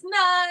 It's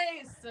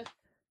nice.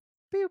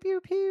 Pew, pew,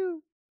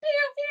 pew.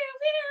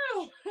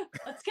 Pew, pew, pew.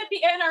 Let's get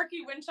the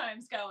anarchy wind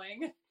chimes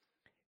going.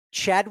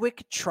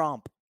 Chadwick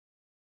Tromp.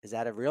 Is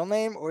that a real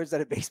name or is that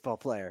a baseball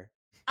player?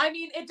 I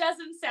mean, it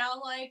doesn't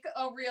sound like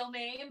a real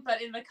name,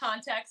 but in the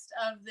context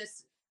of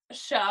this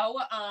show,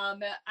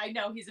 I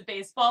know he's a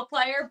baseball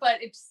player,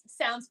 but it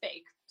sounds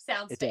fake.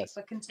 Sounds fake,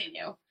 but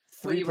continue.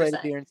 3 plate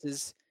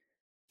appearances,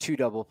 2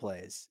 double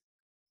plays.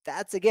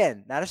 That's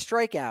again not a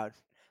strikeout,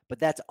 but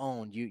that's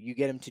owned. You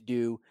get him to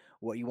do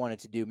what you wanted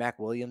to do. Mac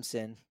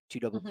Williamson, 2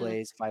 double Hmm.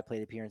 plays, 5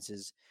 plate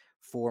appearances,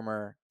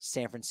 former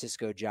San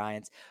Francisco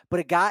Giants.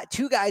 But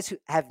two guys who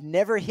have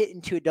never hit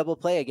into a double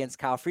play against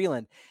Kyle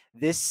Freeland.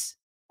 This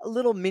a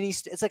little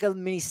it's like a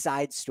mini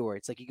side story.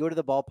 It's like you go to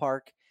the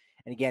ballpark,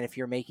 and again, if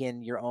you're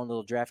making your own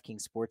little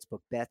DraftKings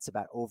sportsbook bets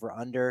about over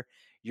under,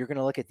 you're going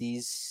to look at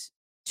these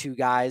two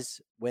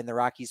guys when the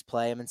Rockies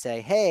play them and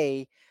say,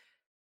 "Hey,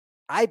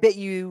 I bet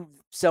you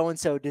so and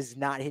so does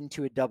not hit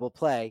into a double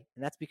play,"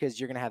 and that's because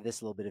you're going to have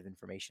this little bit of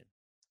information.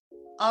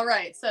 All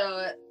right,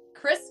 so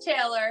Chris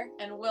Taylor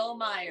and Will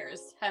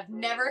Myers have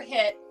never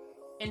hit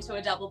into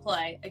a double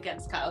play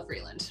against Kyle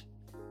Freeland.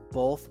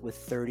 Both with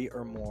 30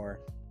 or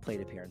more plate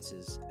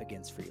appearances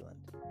against Freeland.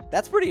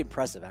 That's pretty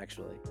impressive,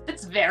 actually.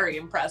 It's very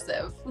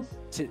impressive.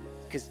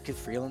 Because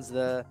Freeland's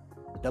the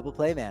double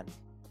play man.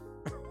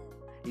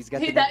 He's got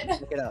the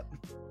look it up.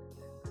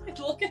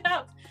 Look it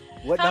up.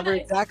 What How number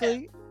nice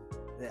exactly?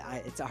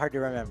 It's hard to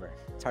remember.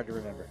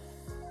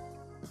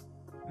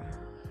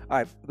 All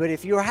right, but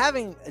if you're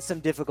having some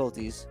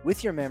difficulties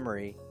with your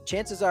memory,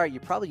 chances are you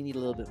probably need a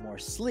little bit more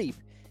sleep.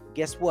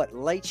 Guess what?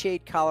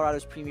 Lightshade,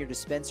 Colorado's premier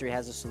dispensary,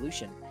 has a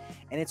solution,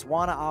 and it's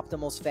Wana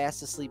Optimal's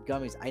Fast Asleep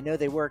gummies. I know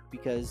they work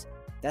because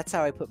that's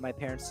how I put my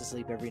parents to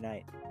sleep every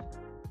night.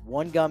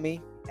 One gummy,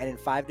 and in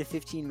 5 to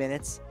 15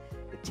 minutes,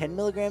 the 10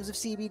 milligrams of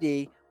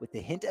CBD with the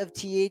hint of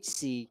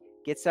THC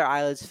gets their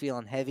eyelids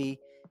feeling heavy,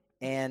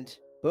 and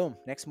boom,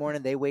 next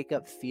morning they wake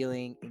up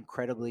feeling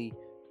incredibly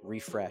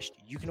refreshed.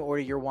 You can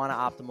order your Wana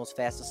Optimal's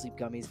Fast Asleep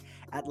gummies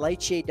at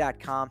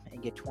lightshade.com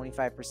and get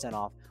 25%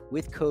 off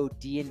with code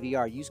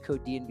DNVR. Use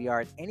code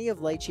DNVR at any of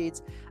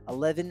Lightshade's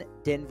 11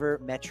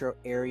 Denver metro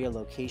area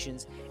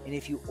locations. And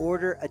if you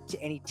order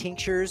any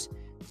tinctures,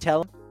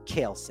 tell them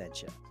Kale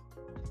sent you.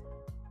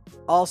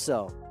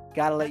 Also,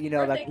 gotta let you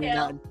know about Green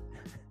Mountain.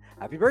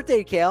 Happy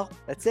birthday, Kale.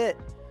 That's it.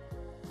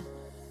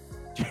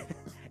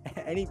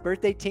 Any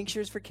birthday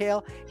tinctures for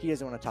Kale? He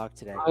doesn't want to talk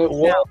today.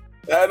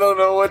 I don't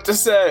know what to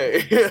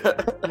say.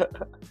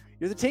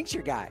 You're the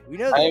tincture guy. We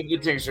know that. I am the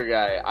tincture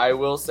guy. I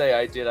will say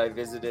I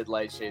visited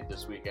Lightshade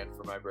this weekend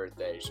for my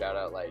birthday. Shout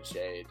out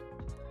Lightshade.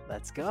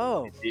 Let's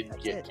go. I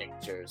didn't get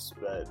tinctures,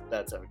 but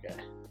that's okay.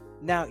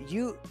 Now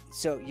you're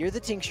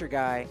the tincture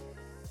guy.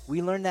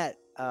 We learned that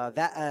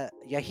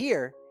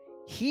Yahir,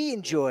 he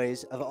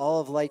enjoys of all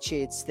of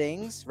Lightshade's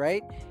things,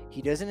 right?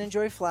 He doesn't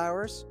enjoy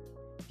flowers.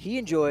 He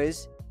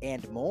enjoys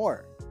and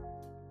more.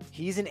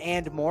 He's an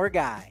and more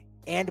guy.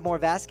 And more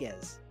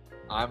Vasquez.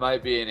 I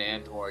might be an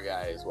and more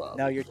guy as well.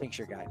 No, you're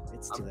tincture guy.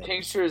 It's too late.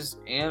 Tinctures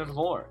and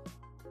more.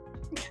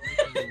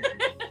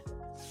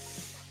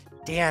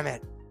 Damn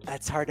it.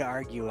 That's hard to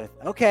argue with.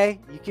 Okay,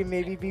 you can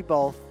maybe be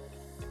both.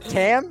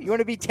 Tam? You want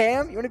to be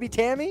Tam? You want to be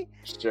Tammy?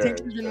 Sure.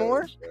 Tinctures and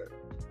more? Sure.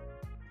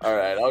 All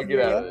right, I'll get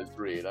out of this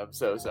read. I'm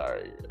so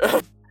sorry.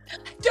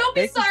 Don't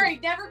be sorry.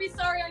 Never be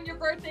sorry on your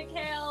birthday,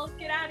 Kale.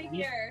 Get out of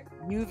here.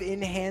 You've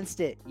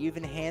enhanced it. You've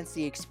enhanced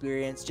the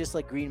experience, just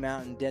like Green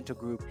Mountain Dental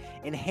Group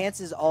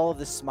enhances all of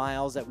the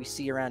smiles that we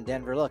see around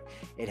Denver. Look,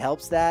 it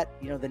helps that,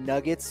 the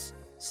Nuggets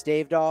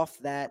staved off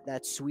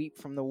that sweep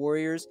from the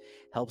Warriors.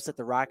 Helps that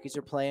the Rockies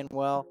are playing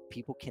well.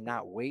 People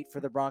cannot wait for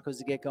the Broncos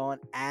to get going.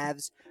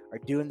 Avs are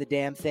doing the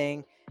damn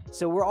thing.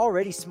 So we're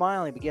already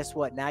smiling, but guess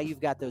what? Now you've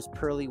got those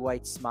pearly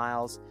white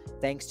smiles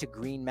thanks to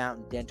Green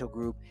Mountain Dental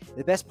Group.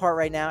 The best part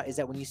right now is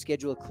that when you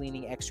schedule a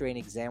cleaning, x-ray, and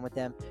exam with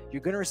them,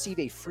 you're going to receive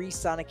a free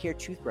Sonicare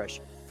toothbrush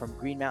from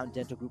Green Mountain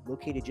Dental Group,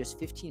 located just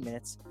 15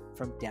 minutes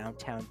from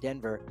downtown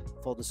Denver.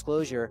 Full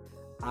disclosure,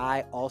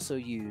 I also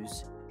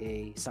use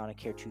a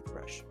Sonicare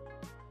toothbrush.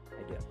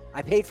 I do.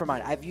 I paid for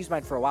mine. I've used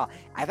mine for a while.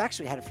 I've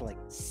actually had it for like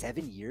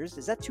 7 years.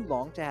 Is that too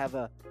long to have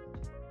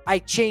I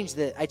changed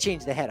the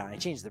head on. I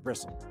changed the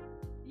bristle.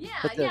 Yeah,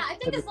 I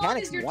think as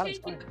long as you're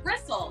changing the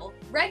bristle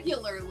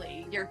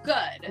regularly, you're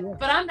good. Yeah.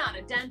 But I'm not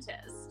a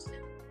dentist.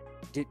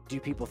 Do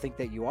people think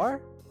that you are?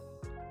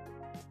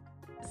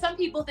 Some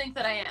people think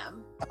that I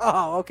am.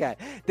 Oh, okay.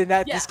 Then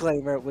that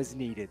disclaimer was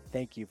needed.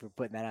 Thank you for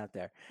putting that out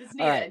there. It's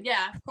needed. Right.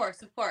 Yeah, of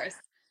course.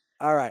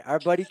 All right. Our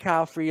buddy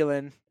Kyle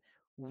Freeland,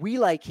 we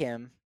like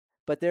him,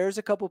 but there's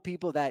a couple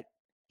people that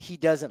he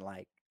doesn't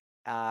like.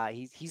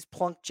 He's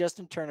plunked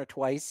Justin Turner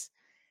twice.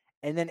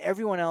 And then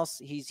everyone else,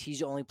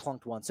 he's only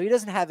plunked once. So he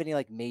doesn't have any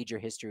like major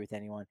history with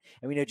anyone.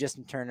 And we know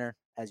Justin Turner,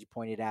 as you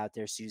pointed out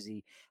there,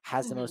 Susie,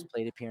 has the most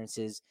plate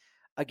appearances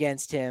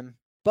against him.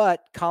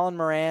 But Colin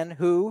Moran,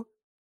 who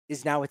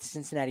is now with the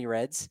Cincinnati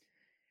Reds,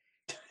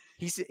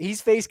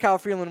 he's faced Kyle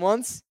Freeland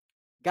once,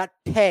 got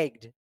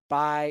plunked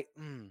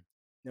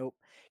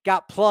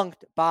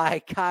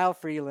by Kyle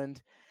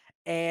Freeland.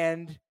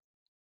 And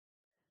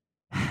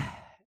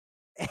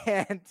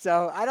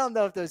so I don't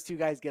know if those two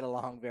guys get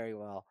along very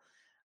well.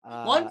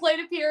 One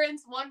plate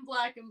appearance, one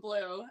black and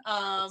blue.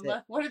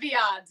 What are the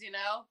odds,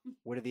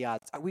 What are the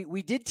odds?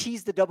 We did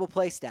tease the double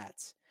play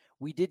stats.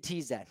 We did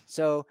tease that.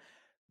 So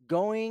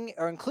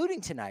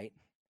including tonight,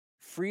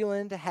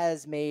 Freeland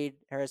has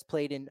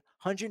played in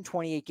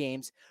 128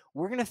 games.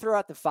 We're going to throw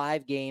out the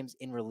 5 games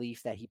in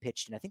relief that he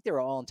pitched in. I think they were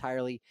all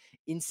entirely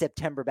in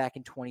September back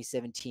in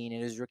 2017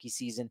 in his rookie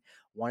season.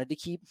 Wanted to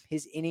keep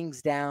his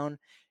innings down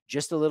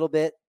just a little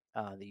bit.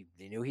 They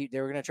knew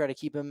they were going to try to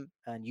keep him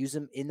and use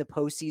him in the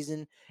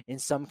postseason in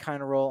some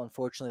kind of role.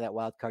 Unfortunately, that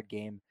wild card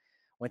game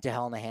went to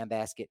hell in a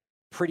handbasket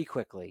pretty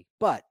quickly.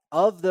 But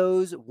of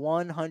those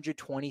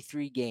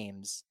 123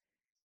 games,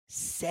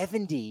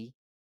 70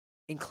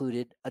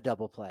 included a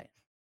double play.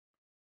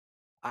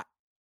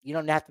 You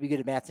don't have to be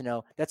good at math to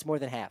know that's more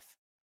than half.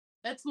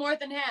 That's more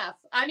than half.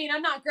 I mean,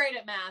 I'm not great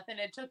at math, and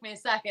it took me a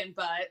second,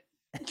 but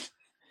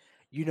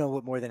you know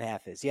what more than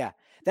half is. Yeah,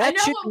 I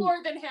know what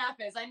more than half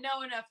is. I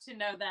know enough to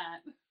know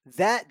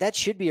that. That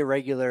should be a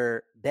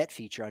regular bet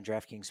feature on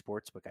DraftKings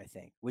Sportsbook, I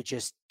think, which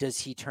is, does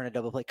he turn a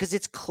double play? Because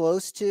it's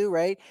close to,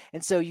 right?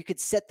 And so you could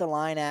set the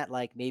line at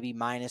like maybe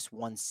minus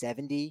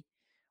 170,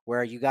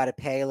 where you got to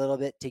pay a little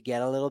bit to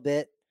get a little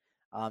bit.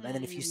 And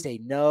then if you say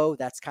no,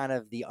 that's kind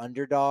of the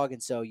underdog.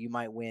 And so you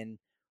might win,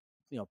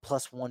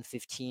 plus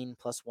 115,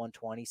 plus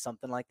 120,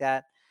 something like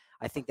that.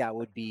 I think that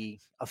would be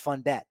a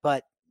fun bet.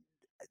 But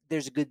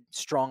there's a good,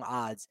 strong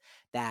odds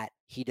that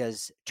he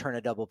does turn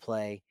a double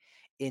play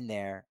in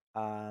there.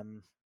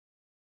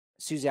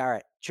 Susie, all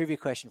right, trivia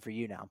question for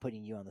you now. I'm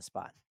putting you on the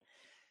spot.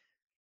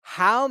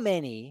 How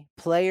many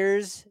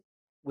players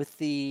with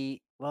their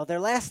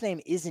last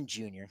name isn't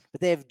Junior,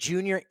 but they have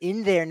Junior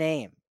in their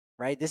name?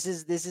 Right? This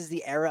is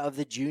the era of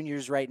the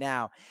juniors right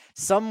now.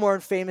 Some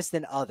more famous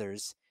than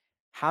others.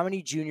 How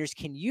many juniors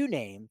can you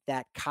name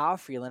that Kyle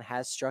Freeland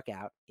has struck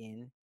out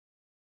in,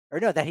 or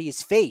no, that he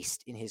has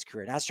faced in his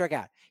career? Not struck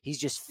out. He's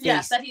just faced.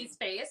 Yes, that he's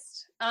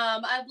faced.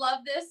 I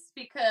love this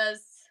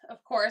because,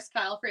 of course,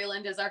 Kyle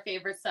Freeland is our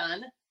favorite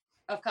son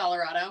of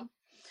Colorado.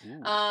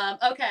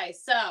 Okay,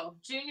 so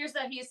juniors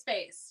that he's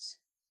faced.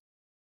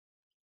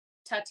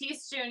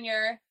 Tatis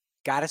Jr.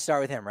 Got to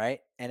start with him,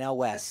 right? NL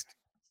West.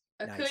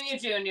 Acuna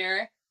nice.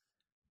 Jr.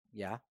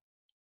 Yeah.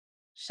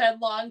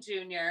 Shedlong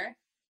Jr.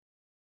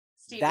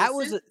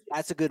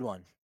 That's a good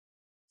one.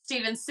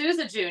 Steven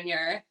Souza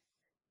Jr.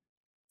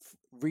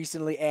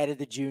 Recently added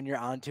the junior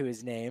onto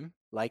his name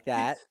like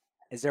that.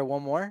 Is there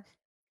one more?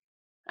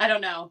 I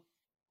don't know.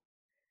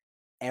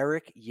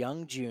 Eric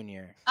Young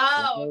Jr.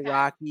 Oh, okay.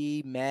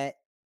 Rocky Met.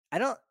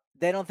 They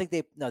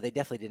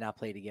definitely did not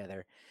play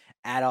together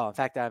at all. In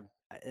fact,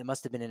 it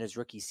must have been in his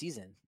rookie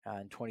season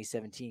in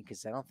 2017,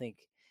 because I don't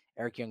think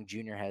Eric Young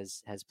Jr.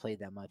 has played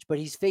that much, but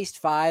he's faced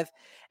 5,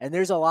 and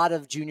there's a lot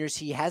of juniors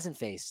he hasn't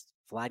faced.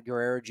 Vlad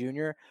Guerrero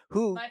Jr.,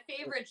 who my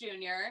favorite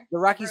junior. The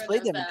Rockies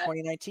played them in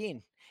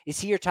 2019. Is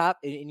he your top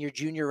in your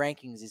junior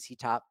rankings? Is he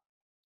top?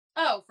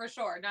 Oh, for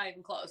sure. Not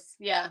even close.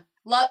 Yeah.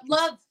 Love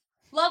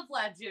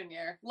Vlad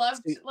Jr.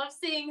 Loved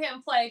seeing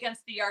him play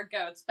against the Yard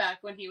Goats back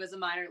when he was a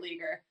minor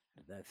leaguer.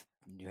 The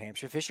New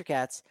Hampshire Fisher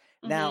Cats.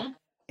 Mm-hmm. Now,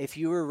 if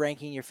you were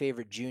ranking your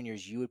favorite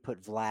juniors, you would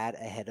put Vlad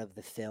ahead of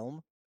the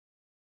film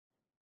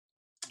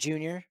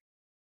junior?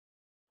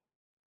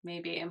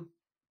 Maybe.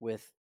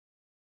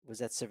 Was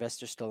that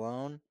Sylvester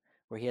Stallone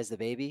where he has the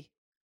baby?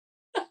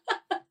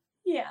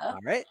 Yeah. All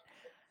right.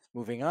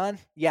 Moving on.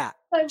 Yeah.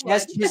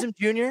 Jazz Chisholm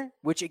Jr.,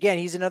 which again,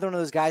 he's another one of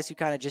those guys who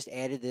kind of just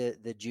added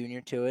the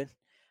junior to it.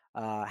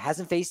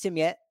 Hasn't faced him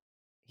yet.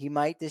 He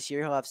might this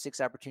year. He'll have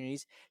 6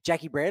 opportunities.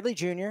 Jackie Bradley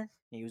Jr.,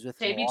 he was with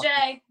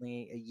JBJ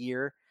a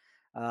year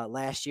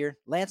last year.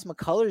 Lance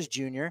McCullers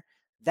Jr.,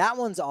 that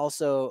one's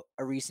also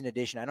a recent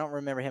addition. I don't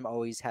remember him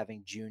always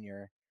having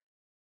junior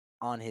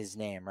on his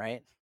name,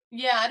 right?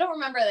 Yeah, I don't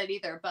remember that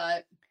either,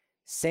 but.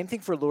 Same thing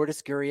for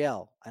Lourdes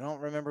Gurriel. I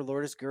don't remember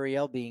Lourdes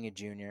Gurriel being a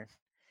junior.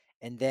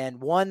 And then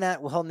one that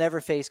he'll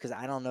never face, because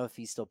I don't know if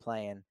he's still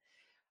playing.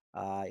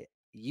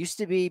 Used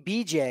to be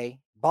BJ,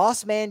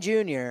 Boss Man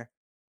Jr.,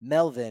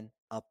 Melvin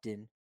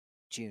Upton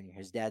Jr.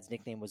 His dad's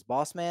nickname was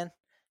Boss Man.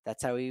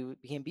 That's how he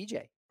became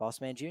BJ,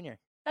 Boss Man Jr.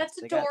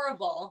 That's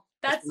adorable.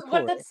 That's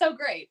cool, that's so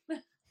great.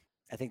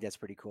 I think that's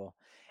pretty cool.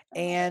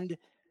 And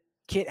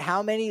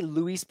how many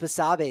Luis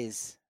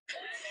Pasabes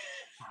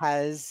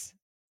has...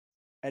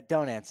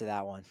 don't answer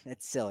that one.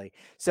 It's silly.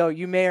 So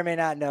you may or may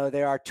not know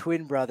there are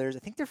twin brothers. I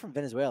think they're from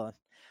Venezuela.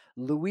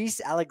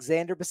 Luis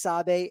Alexander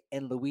Basabe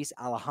and Luis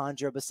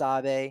Alejandro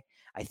Basabe.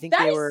 I think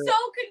they were so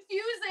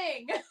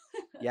confusing.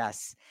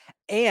 Yes.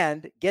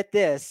 And get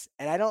this,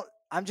 and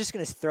I'm just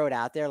going to throw it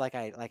out there like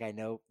I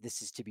know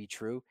this is to be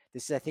true.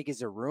 This I think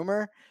is a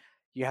rumor.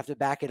 You have to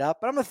back it up,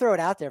 but I'm going to throw it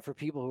out there for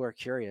people who are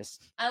curious.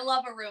 I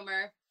love a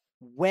rumor.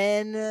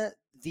 When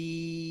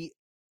the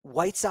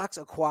White Sox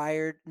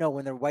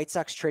when the White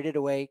Sox traded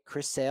away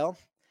Chris Sale,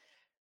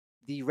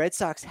 the Red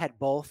Sox had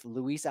both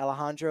Luis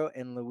Alejandro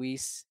and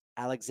Luis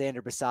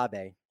Alexander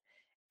Basabe.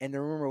 And the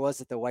rumor was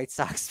that the White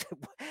Sox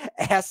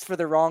asked for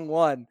the wrong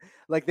one.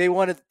 Like there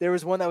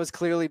was one that was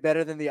clearly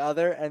better than the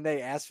other, and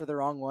they asked for the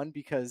wrong one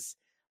because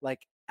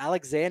like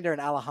Alexander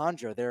and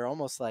Alejandro, they're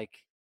almost like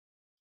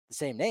the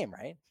same name,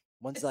 right?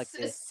 One's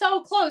it's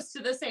so close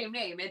to the same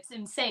name. It's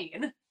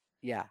insane.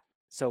 Yeah.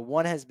 So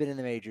one has been in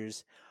the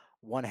majors.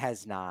 one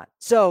has not.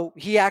 So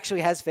he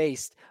actually has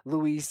faced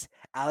Luis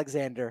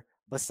Alexander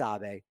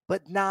Basabe,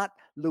 but not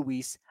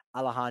Luis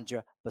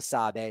Alejandro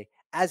Basabe.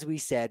 As we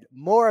said,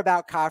 more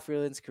about Kyle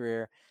Freeland's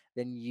career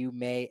than you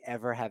may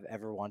have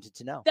ever wanted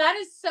to know. That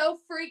is so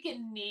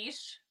freaking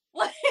niche.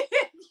 Like,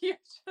 you're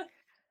just,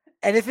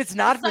 And if it's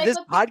not for this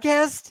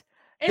podcast,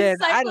 then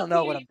I don't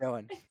know what I'm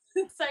doing.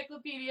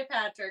 Encyclopedia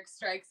Patrick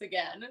strikes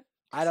again.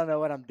 I don't know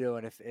what I'm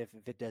doing if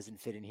it doesn't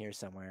fit in here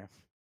somewhere.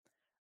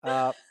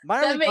 Amazing.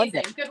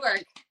 Monday. Good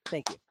work.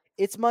 Thank you.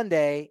 It's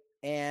Monday,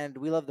 and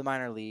we love the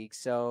minor league.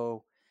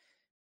 So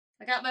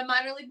I got my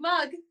minor league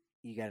mug.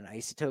 You got an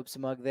Isotopes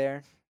mug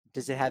there.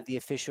 Does it have the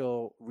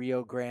official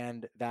Rio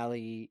Grande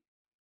Valley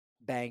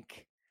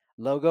Bank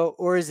logo,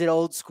 or is it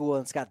old school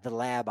and it's got the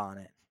lab on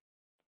it?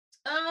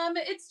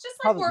 It's just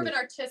like more of an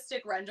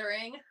artistic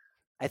rendering.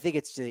 I think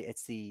it's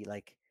the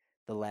like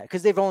the lab,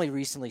 because they've only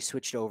recently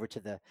switched over to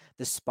the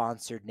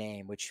sponsored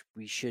name, which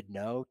we should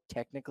know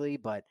technically,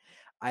 but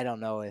I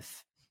don't know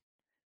if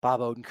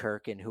Bob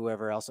Odenkirk and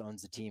whoever else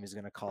owns the team is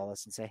going to call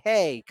us and say,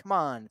 "Hey, come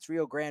on, it's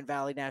Rio Grande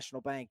Valley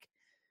National Bank."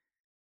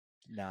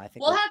 No, I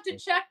think we'll have to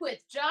check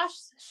with Josh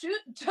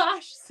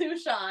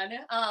Sushan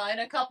in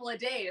a couple of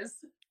days.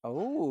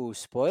 Oh,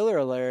 spoiler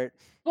alert.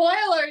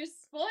 Spoilers.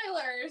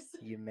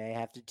 You may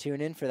have to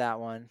tune in for that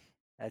one.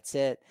 That's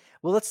it.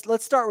 Well,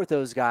 let's start with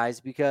those guys,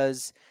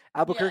 because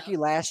Albuquerque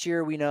last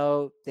year, we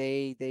know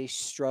they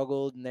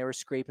struggled and they were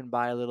scraping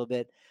by a little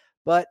bit,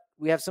 but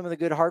we have some of the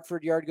good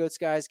Hartford Yard Goats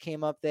guys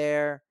came up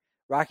there.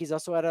 Rockies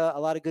also had a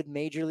lot of good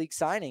major league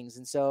signings,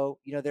 and so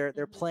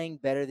they're playing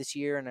better this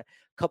year, and a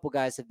couple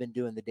guys have been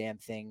doing the damn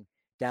thing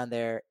down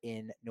there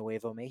in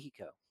Nuevo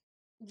Mexico.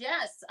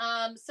 Yes.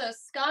 So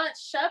Scott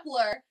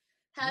Schebler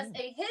has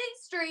a hitting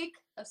streak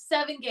of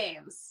 7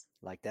 games.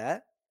 Like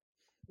that?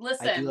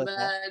 Listen,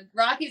 the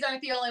Rockies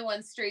aren't the only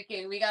ones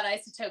streaking. We got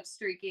Isotopes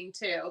streaking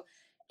too.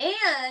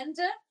 And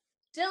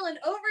Dylan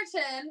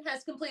Overton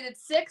has completed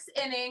 6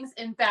 innings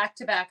in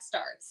back-to-back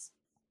starts.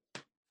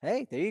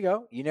 Hey, there you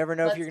go. You never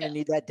know if you're going to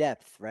need that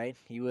depth, right?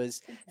 I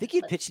think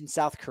he pitched in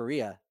South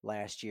Korea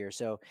last year,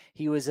 so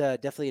he was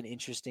definitely an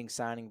interesting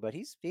signing, but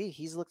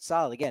he's looked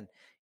solid. Again,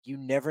 you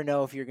never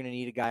know if you're going to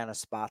need a guy on a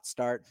spot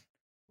start.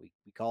 We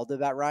called it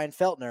about Ryan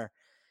Feltner.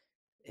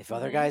 If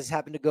other guys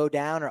happen to go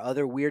down or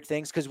other weird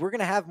things, because we're going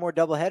to have more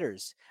double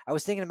headers. I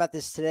was thinking about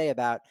this today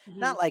about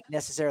not like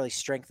necessarily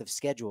strength of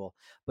schedule,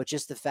 but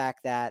just the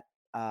fact that,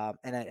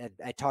 and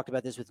I talked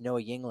about this with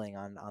Noah Yingling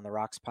on the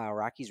Rocks Pile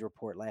Rockies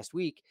report last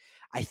week.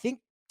 I think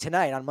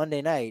tonight on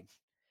Monday night,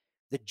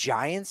 the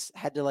Giants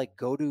had to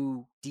go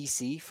to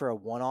DC for a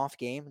one-off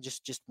game,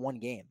 just one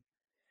game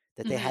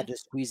that they had to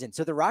squeeze in.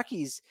 So the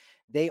Rockies,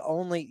 they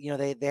only,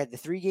 they had the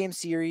 3-game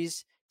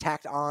series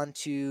tacked on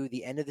to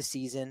the end of the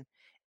season,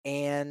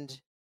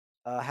 and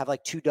have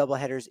 2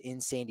 doubleheaders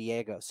in San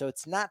Diego. So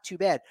it's not too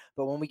bad.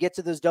 But when we get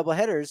to those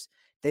doubleheaders,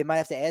 they might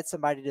have to add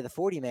somebody to the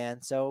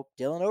 40-man. So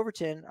Dylan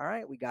Overton, all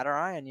right, we got our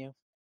eye on you.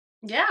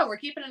 Yeah, we're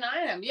keeping an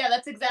eye on him. Yeah,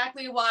 that's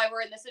exactly why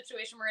we're in the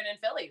situation we're in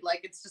Philly.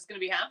 It's just going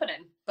to be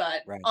happening,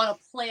 but on a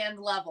planned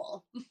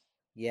level.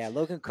 Yeah,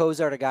 Logan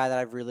Cozart, a guy that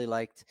I've really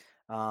liked,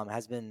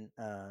 has been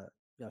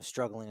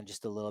struggling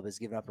just a little bit. He's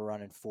given up a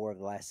run in 4 of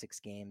the last 6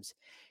 games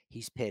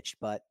he's pitched,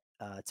 but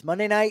it's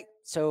Monday night,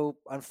 so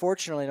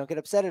unfortunately, don't get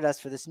upset at us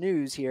for this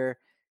news here.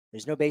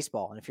 There's no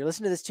baseball. And if you're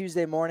listening to this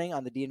Tuesday morning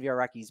on the DNVR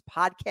Rockies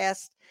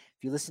podcast,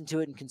 if you listen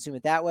to it and consume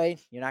it that way,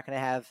 you're not going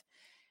to have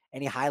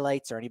any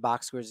highlights or any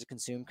box scores to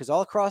consume, because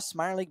all across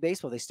minor league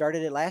baseball, they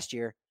started it last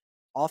year,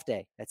 off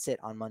day. That's it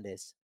on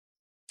Mondays.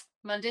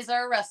 Mondays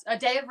are a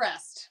day of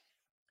rest.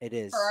 It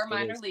is. For our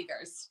minor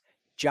leaguers.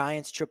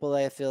 Giants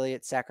AAA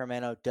affiliate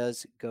Sacramento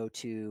does go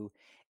to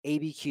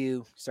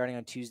ABQ starting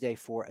on Tuesday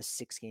for a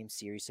 6-game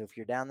series. So if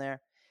you're down there,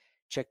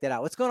 check that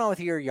out. What's going on with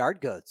your Yard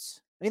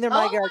Goats? I mean, they're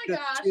my Yard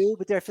Goats too,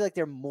 but I feel like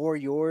they're more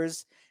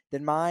yours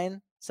than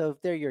mine. So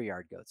they're your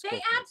Yard Goats.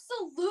 They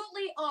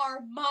absolutely are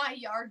my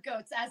Yard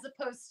Goats, as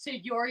opposed to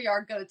your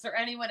Yard Goats or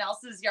anyone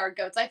else's Yard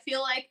Goats. I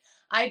feel like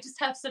I just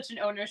have such an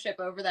ownership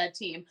over that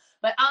team.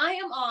 But I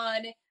am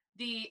on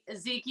the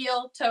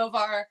Ezequiel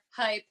Tovar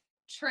hype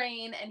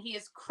train, and he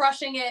is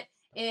crushing it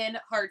in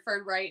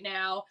Hartford right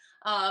now.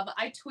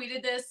 I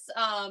tweeted this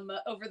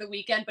over the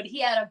weekend, but he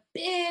had a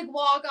big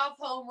walk-off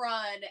home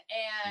run,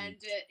 and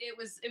it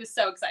was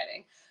so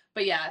exciting.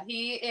 But yeah,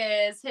 he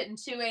is hitting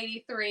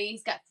 283.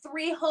 He's got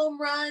 3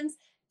 home runs,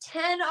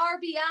 10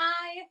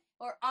 RBI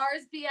or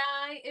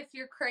RSBI if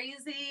you're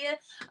crazy.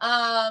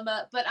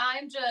 But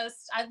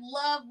I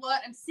love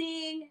what I'm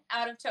seeing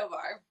out of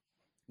Tovar.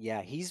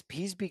 Yeah, he's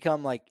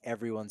become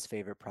everyone's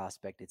favorite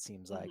prospect. It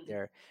seems like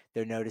they're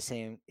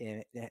noticing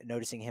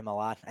him a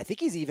lot. I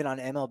think he's even on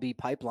MLB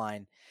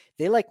Pipeline.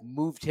 They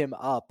moved him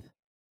up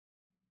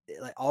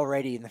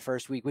already in the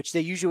first week, which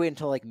they usually wait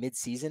until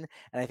mid-season,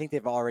 and I think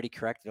they've already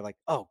corrected. They're like,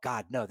 oh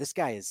God, no, this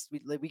guy is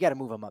we got to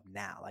move him up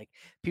now.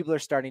 People are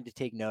starting to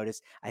take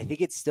notice. I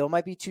think it still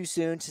might be too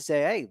soon to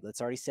say, hey,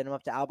 let's already send him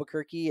up to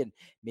Albuquerque and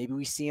maybe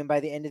we see him by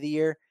the end of the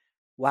year.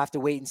 We'll have to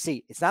wait and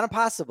see. It's not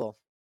impossible,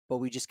 but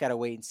we just got to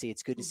wait and see.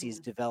 It's good to see his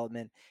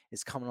development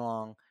is coming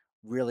along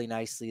really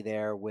nicely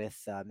there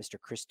with Mr.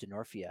 Chris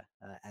Denorfia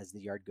as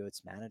the Yard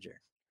Goats manager.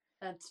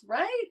 That's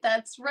right.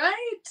 That's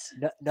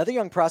right. Another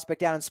young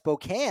prospect down in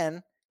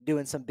Spokane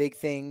doing some big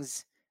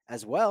things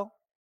as well.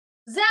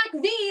 Zach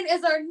Veen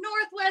is our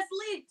Northwest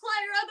League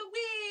Player of the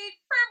Week.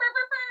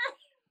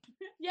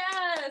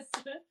 Yes.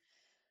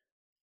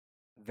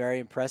 Very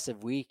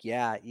impressive week.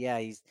 Yeah.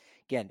 He's,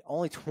 again,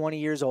 only 20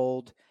 years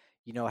old,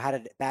 had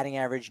a batting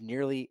average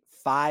nearly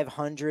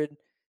 500.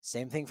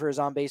 Same thing for his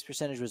on-base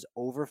percentage, was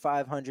over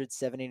 500,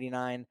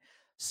 789,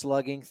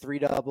 slugging, 3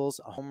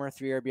 doubles, a homer,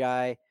 3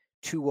 RBI,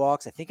 2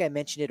 walks. I think I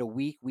mentioned it a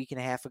week and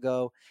a half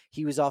ago.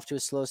 He was off to a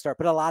slow start,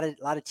 but a lot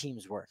of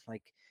teams were.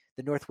 Like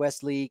the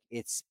Northwest League,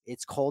 it's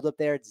cold up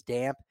there, it's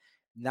damp,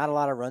 not a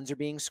lot of runs are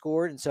being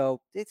scored, and so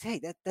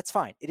that's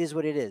fine. It is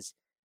what it is.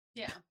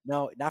 Yeah.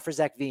 No, not for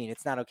Zach Veen.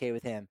 It's not okay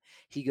with him.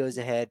 He goes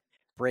ahead,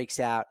 breaks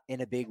out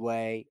in a big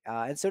way,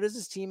 and so does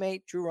his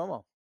teammate Drew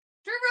Romo.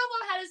 Drew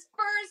Romo had his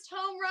first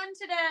home run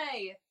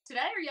today.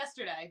 Today or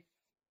yesterday?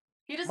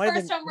 He did his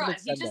first home run.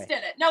 He just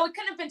did it. No, it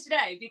couldn't have been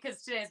today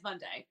because today's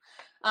Monday.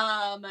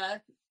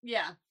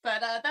 Yeah,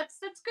 but that's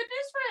good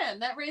news for him.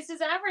 That raised his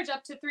average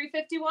up to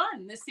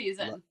 351 this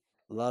season.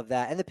 Love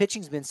that. And the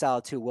pitching's been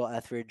solid too. Will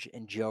Etheridge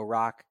and Joe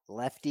Rock,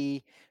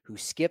 lefty, who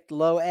skipped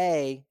low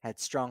A, had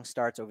strong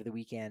starts over the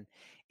weekend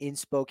in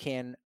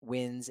Spokane,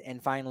 wins.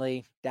 And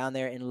finally, down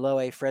there in low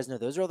A, Fresno,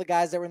 those are all the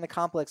guys that were in the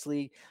Complex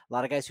League. A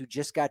lot of guys who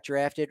just got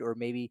drafted or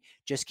maybe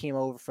just came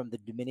over from the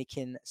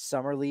Dominican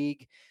Summer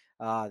League.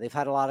 They've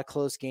had a lot of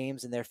close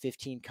games in their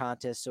 15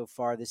 contests so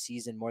far this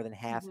season. More than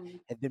half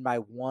have been by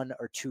 1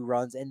 or 2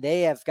 runs. And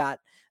they have got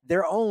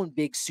their own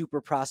big super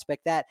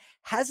prospect that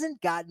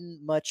hasn't gotten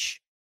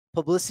much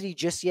publicity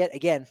just yet.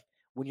 Again,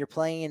 when you're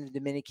playing in the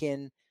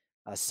Dominican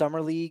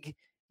Summer League,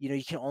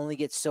 you can only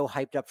get so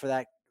hyped up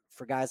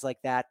for guys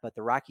like that. But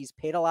the Rockies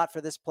paid a lot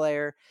for this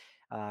player,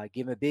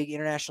 give him a big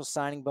international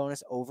signing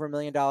bonus, over $1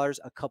 million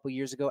a couple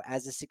years ago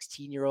as a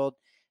 16-year-old.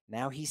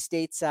 Now he's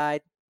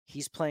stateside.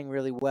 He's playing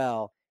really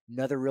well.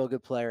 Another real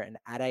good player, and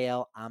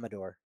Adael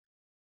Amador.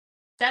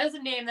 That is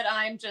a name that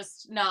I'm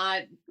just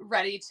not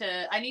ready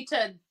to. I need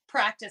to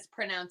practice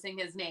pronouncing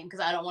his name because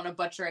I don't want to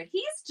butcher it.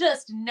 He's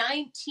just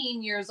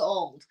 19 years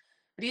old,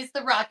 but he's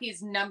the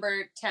Rockies'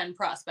 number 10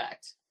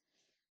 prospect.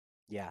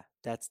 Yeah,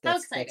 that's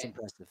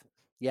impressive.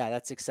 Yeah,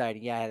 that's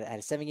exciting. Yeah, I had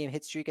a 7-game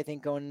hit streak, I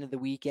think, going into the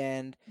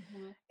weekend,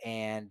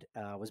 and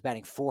was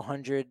batting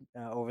 400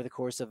 over the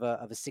course of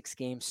a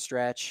 6-game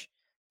stretch,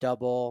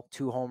 double,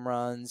 2 home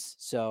runs.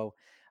 So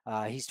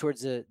he's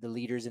towards the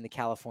leaders in the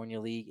California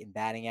League in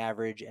batting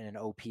average and an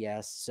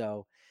OPS.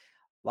 So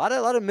a lot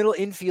of middle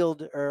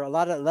infield, or a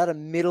lot of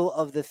middle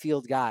of the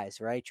field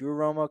guys, right? Drew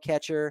Romo,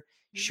 catcher,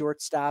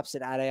 shortstops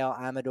at Adael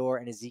Amador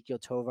and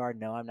Ezequiel Tovar.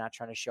 No, I'm not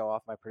trying to show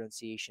off my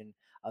pronunciation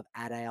of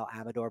Adael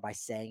Amador by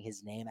saying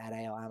his name,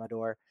 Adael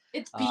Amador.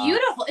 It's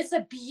beautiful. It's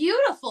a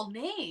beautiful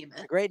name.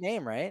 It's a great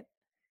name, right?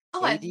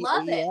 Oh, I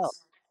love it.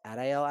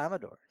 Adael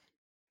Amador.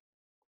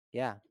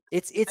 Yeah,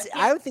 it's.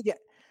 I would think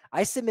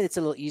I submit it's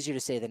a little easier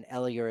to say than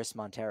Eliuris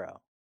Montero.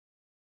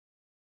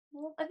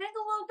 Well, I think a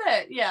little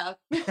bit, yeah.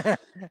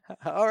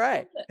 All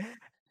right.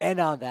 And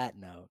on that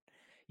note,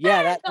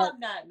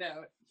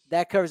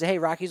 that covers it. Hey,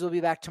 Rockies will be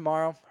back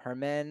tomorrow.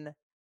 Germán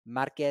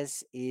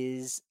Marquez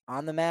is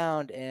on the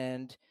mound,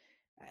 and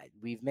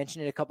we've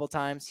mentioned it a couple of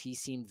times. He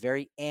seemed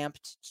very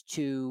amped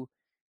to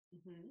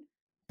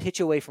pitch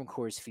away from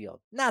Coors Field.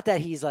 Not that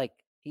he's like,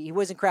 he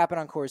wasn't crapping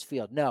on Coors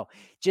Field. No,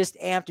 just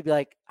amped to be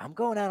like, I'm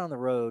going out on the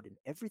road, and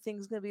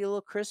everything's going to be a little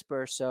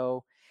crisper.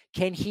 So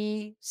can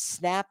he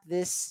snap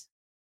this?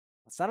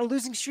 It's not a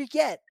losing streak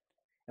yet.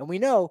 And we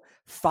know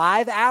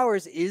 5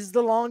 hours is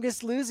the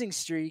longest losing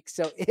streak.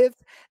 So if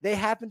they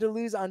happen to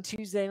lose on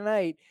Tuesday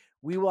night,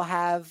 we will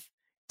have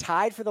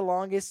tied for the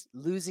longest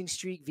losing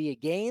streak via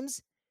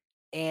games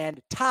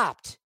and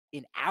topped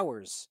in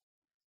hours.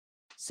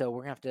 So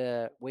we're going to have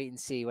to wait and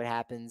see what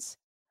happens.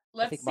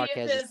 Let's see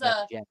if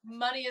his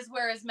money is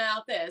where his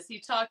mouth is. He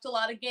talked a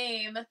lot of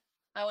game.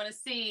 I want to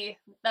see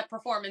that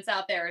performance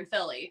out there in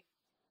Philly.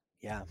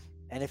 Yeah.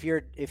 And if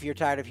you're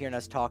tired of hearing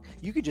us talk,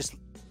 you could just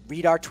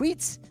read our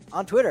tweets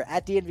on Twitter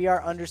at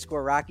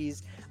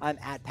DNVR_Rockies. I'm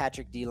at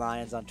Patrick D.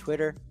 Lyons on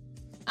Twitter.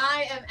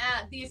 I am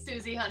at the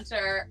Susie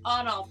Hunter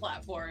on all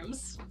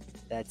platforms.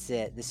 That's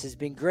it. This has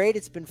been great.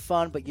 It's been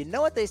fun. But you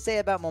know what they say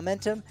about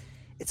momentum?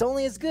 It's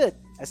only as good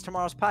as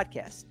tomorrow's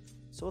podcast.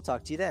 So we'll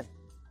talk to you then.